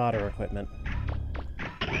up with spotter equipment.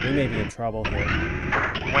 We may be in trouble here.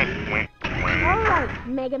 Alright,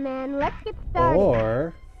 MegaMan, let's get started.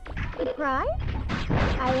 Or... Surprise?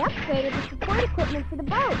 I upgraded the support equipment for the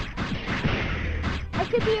boat. I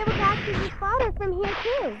should be able to access the spotter from here,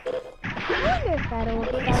 too. I wonder if that old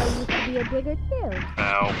fellow used to be a digger, too.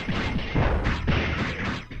 Ow.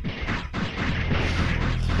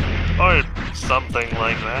 Or something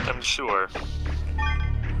like that, I'm sure.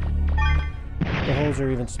 the holes are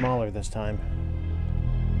even smaller this time.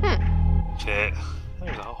 Okay.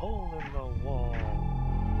 There's a hole in the wall.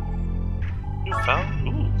 You found...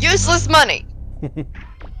 Ooh. Useless money! Yeah.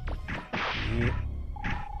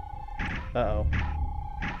 Uh-oh.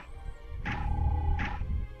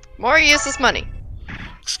 More useless money.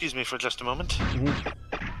 Excuse me for just a moment. Mm-hmm.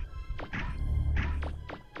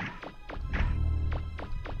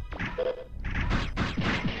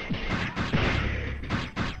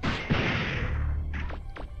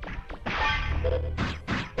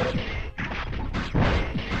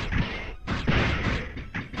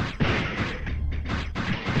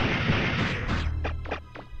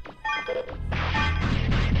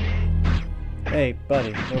 Hey,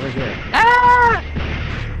 buddy, over here. Ah!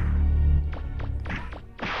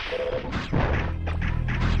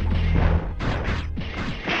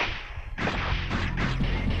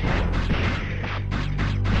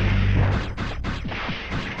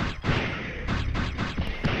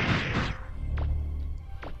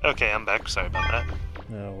 Okay, I'm back. Sorry about that.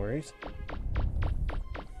 No worries.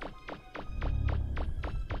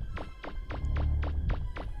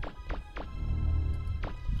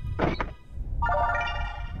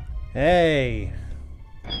 Hey!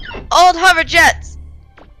 Old hover jets!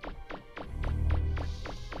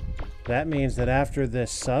 That means that after this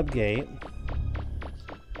subgate,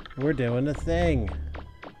 we're doing a thing.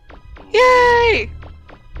 Yay!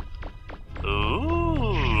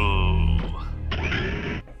 Ooh.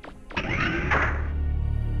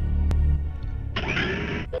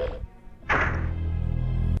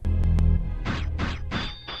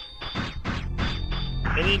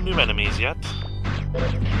 Any new enemies yet?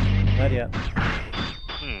 Not yet.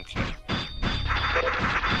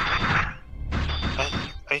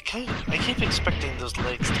 Okay. I keep expecting those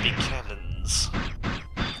legs to be cannons.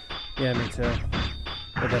 Yeah, me too.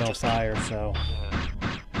 But they don't fire, so... Yeah.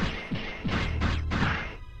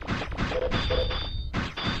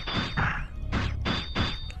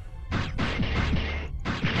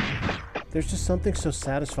 There's just something so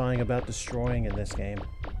satisfying about destroying in this game.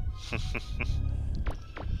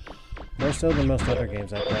 More so than most other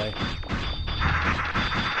games I play.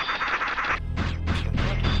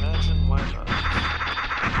 Cannot imagine why not.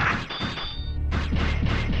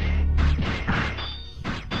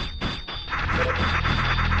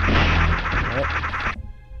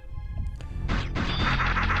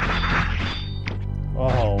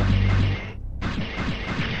 Oh.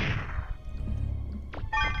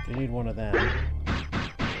 You need one of them.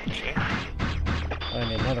 Okay. I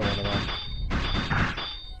need another one of them.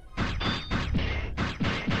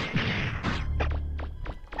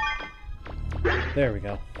 There we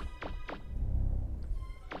go.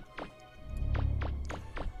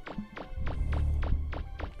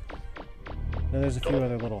 Now there's a few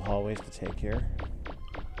other little hallways to take here.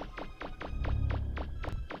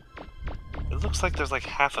 It looks like there's like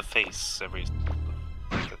half a face every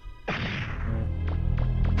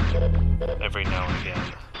every now and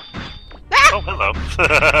again. Oh, hello.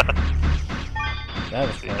 That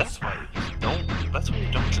was See, close. that's why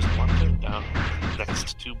you don't just wander down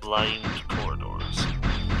next to blind corridors.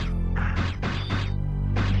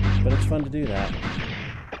 But it's fun to do that.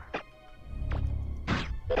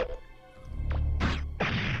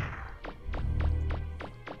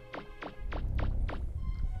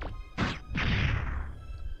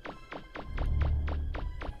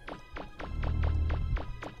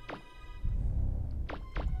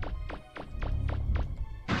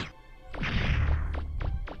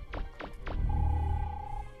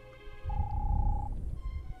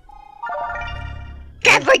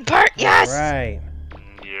 Gambling part, yes! Right.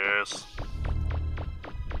 Yes.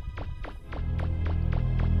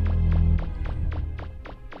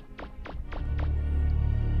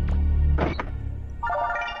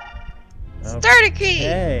 Starter key!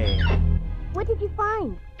 Hey. What did you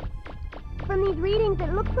find? From these readings,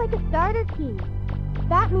 it looks like a starter key.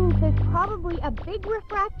 That means there's probably a big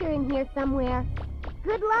refractor in here somewhere.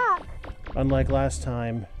 Good luck! Unlike last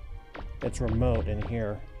time, it's remote in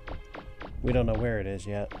here. We don't know where it is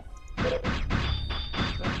yet. Okay.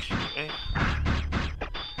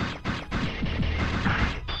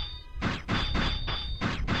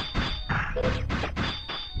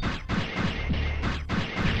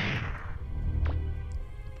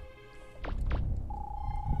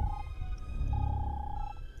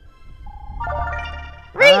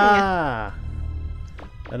 Ah!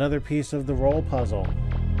 Another piece of the roll puzzle.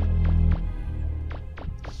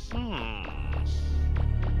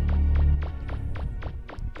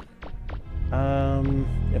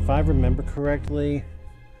 If I remember correctly...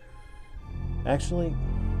 Actually...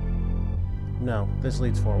 No, this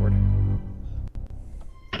leads forward.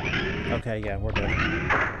 Okay, yeah, we're good.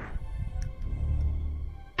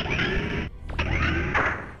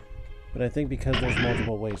 But I think because there's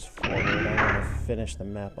multiple ways forward, I want to finish the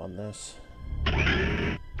map on this.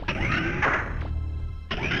 Why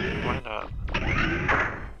not?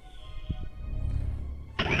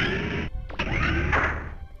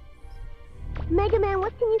 MegaMan,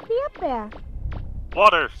 what can you see up there?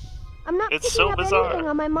 Water! I'm not It's picking so up bizarre. anything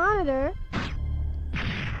on my monitor.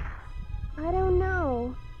 I don't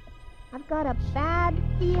know. I've got a bad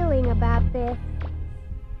feeling about this.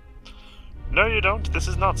 No, you don't. This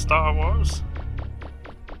is not Star Wars.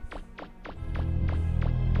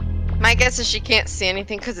 My guess is she can't see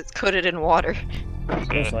anything because it's coated in water.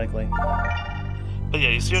 Most likely. But yeah,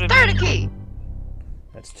 you see what I Start a mean? key!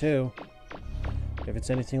 That's 2. If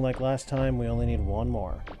it's anything like last time, we only need 1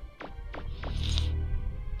 more.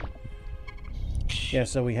 Yeah,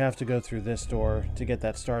 so we have to go through this door to get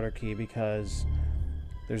that starter key because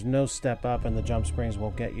there's no step up and the jump springs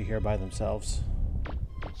won't get you here by themselves.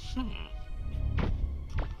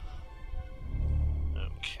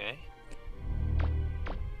 Okay.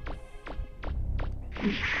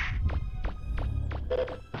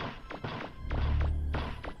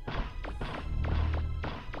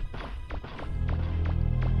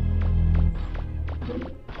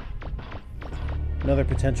 Another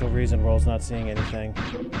potential reason Roll's not seeing anything.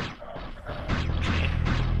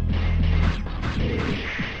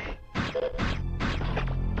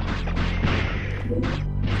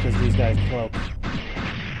 Because these guys cloak.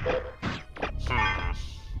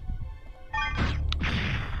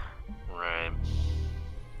 Right.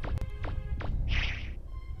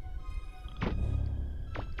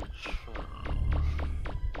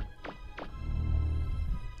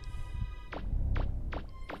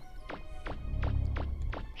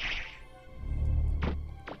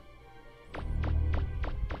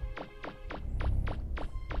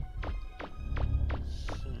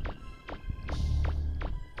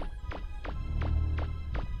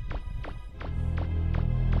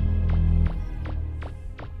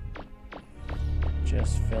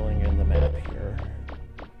 Just filling in the map here.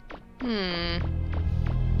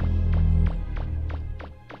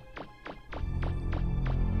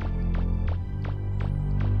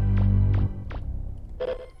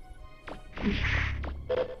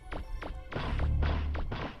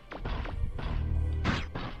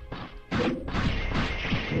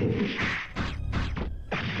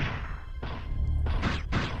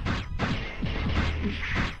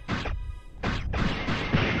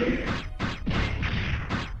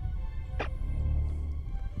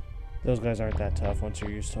 Those guys aren't that tough once you're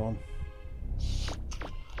used to them.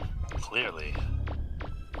 Clearly.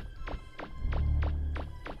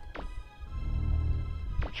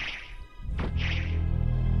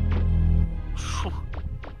 Phew.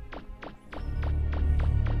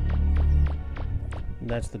 And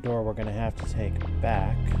that's the door we're going to have to take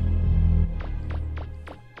back.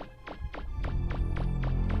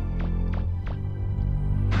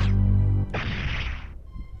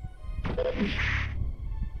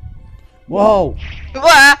 Whoa!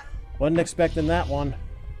 What? Wasn't expecting that one.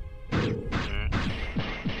 I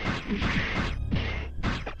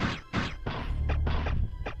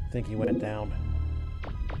think he went down.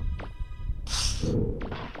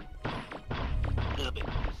 Little bit.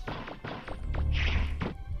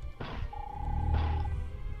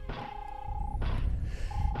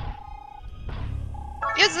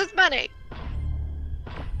 Use this money!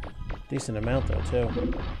 Decent amount though, too.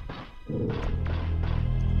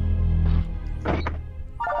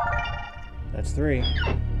 That's 3.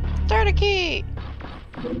 Start a key!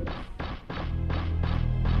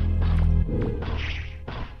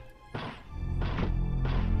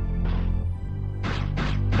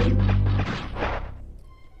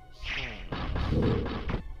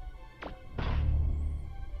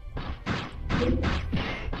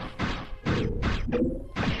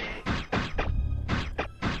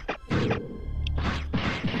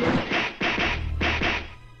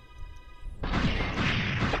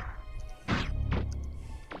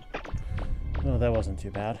 Oh, that wasn't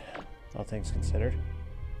too bad, all things considered.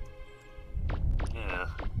 Yeah.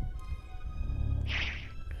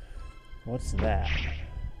 What's that?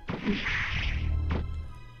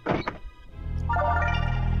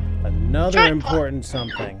 Another Tripod. important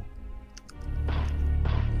something.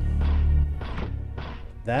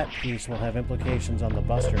 that piece will have implications on the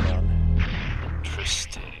Buster gun.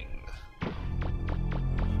 Interesting.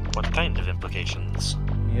 What kind of implications?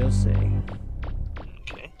 You'll see.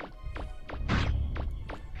 Okay.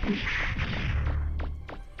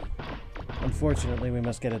 Unfortunately, we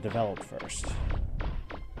must get it developed first.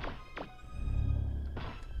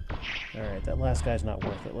 Alright, that last guy's not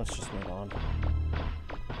worth it. Let's just move on.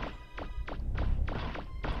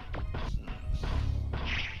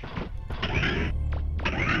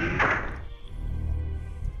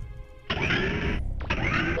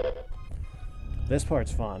 This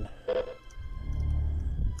part's fun.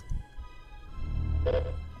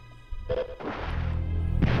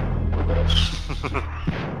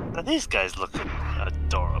 Now these guys look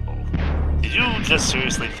adorable. Did you just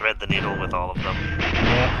seriously thread the needle with all of them?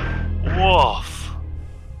 Yep. Woof!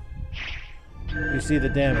 You see the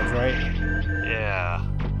damage, right? Yeah.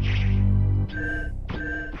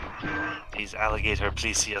 These alligator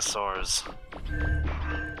plesiosaurs.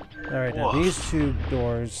 Alright, now Woof. these two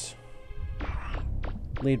doors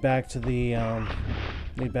lead back to the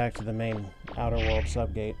main outer world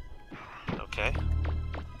subgate. Okay.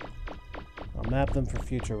 I'll map them for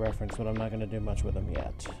future reference, but I'm not going to do much with them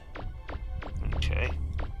yet. Okay.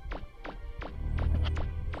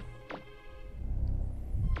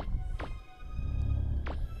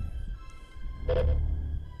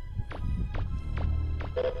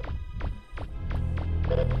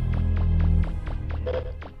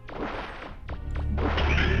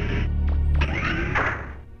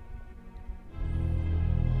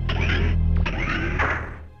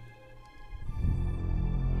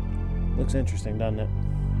 Looks interesting, doesn't it?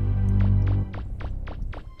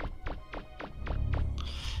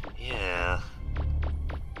 Yeah.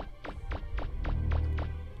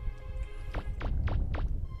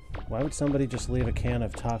 Why would somebody just leave a can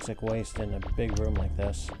of toxic waste in a big room like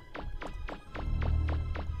this?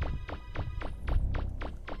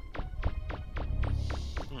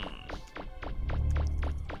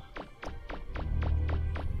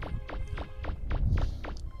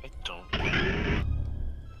 I don't know.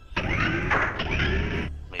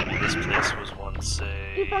 Maybe this place was once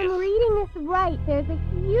If I'm a... reading this right, there's a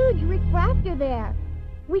huge refractor there.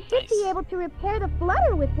 We should be Nice. able to repair the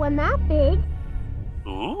flutter with one that big.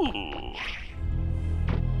 Ooh.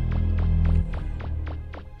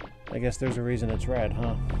 I guess there's a reason it's red,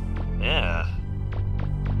 huh? Yeah.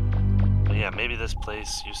 But yeah, maybe this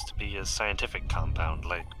place used to be a scientific compound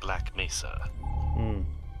like Black Mesa. Hmm.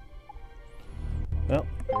 Well,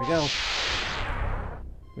 here we go.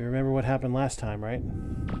 We remember what happened last time, right?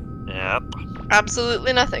 Yep.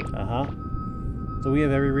 Absolutely nothing. Uh-huh. So we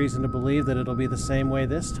have every reason to believe that it'll be the same way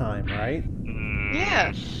this time, right?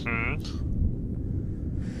 Yeah.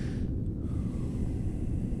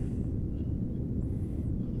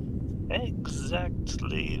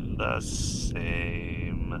 Exactly the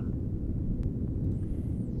same.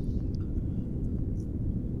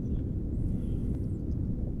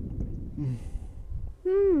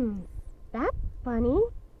 That's funny.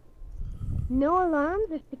 No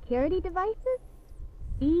alarms or security devices?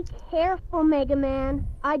 Be careful, MegaMan.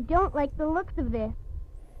 I don't like the looks of this.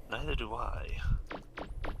 Neither do I.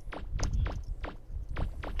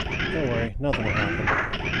 Don't worry, nothing will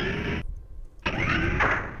happen.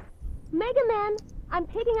 MegaMan, I'm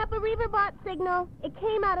picking up a Reaverbot signal. It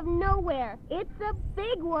came out of nowhere. It's a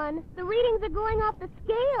big one. The readings are going off the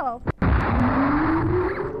scale.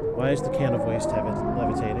 Why is the can of waste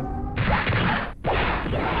levitating?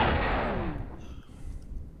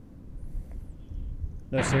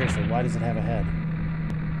 No, seriously, why does it have a head?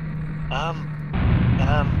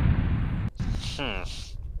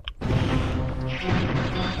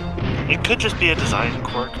 It could just be a design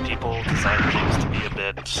quirk. People design things to be a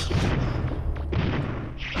bit,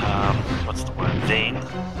 what's the word? Vain.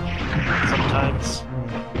 Sometimes.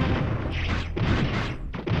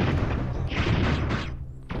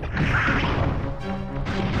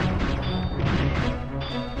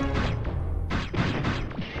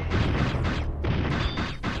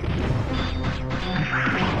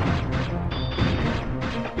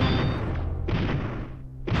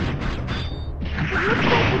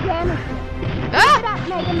 Get up,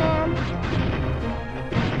 MegaMan!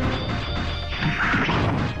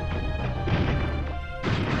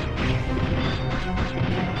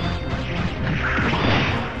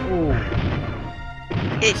 Ooh.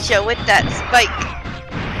 It showed that spike.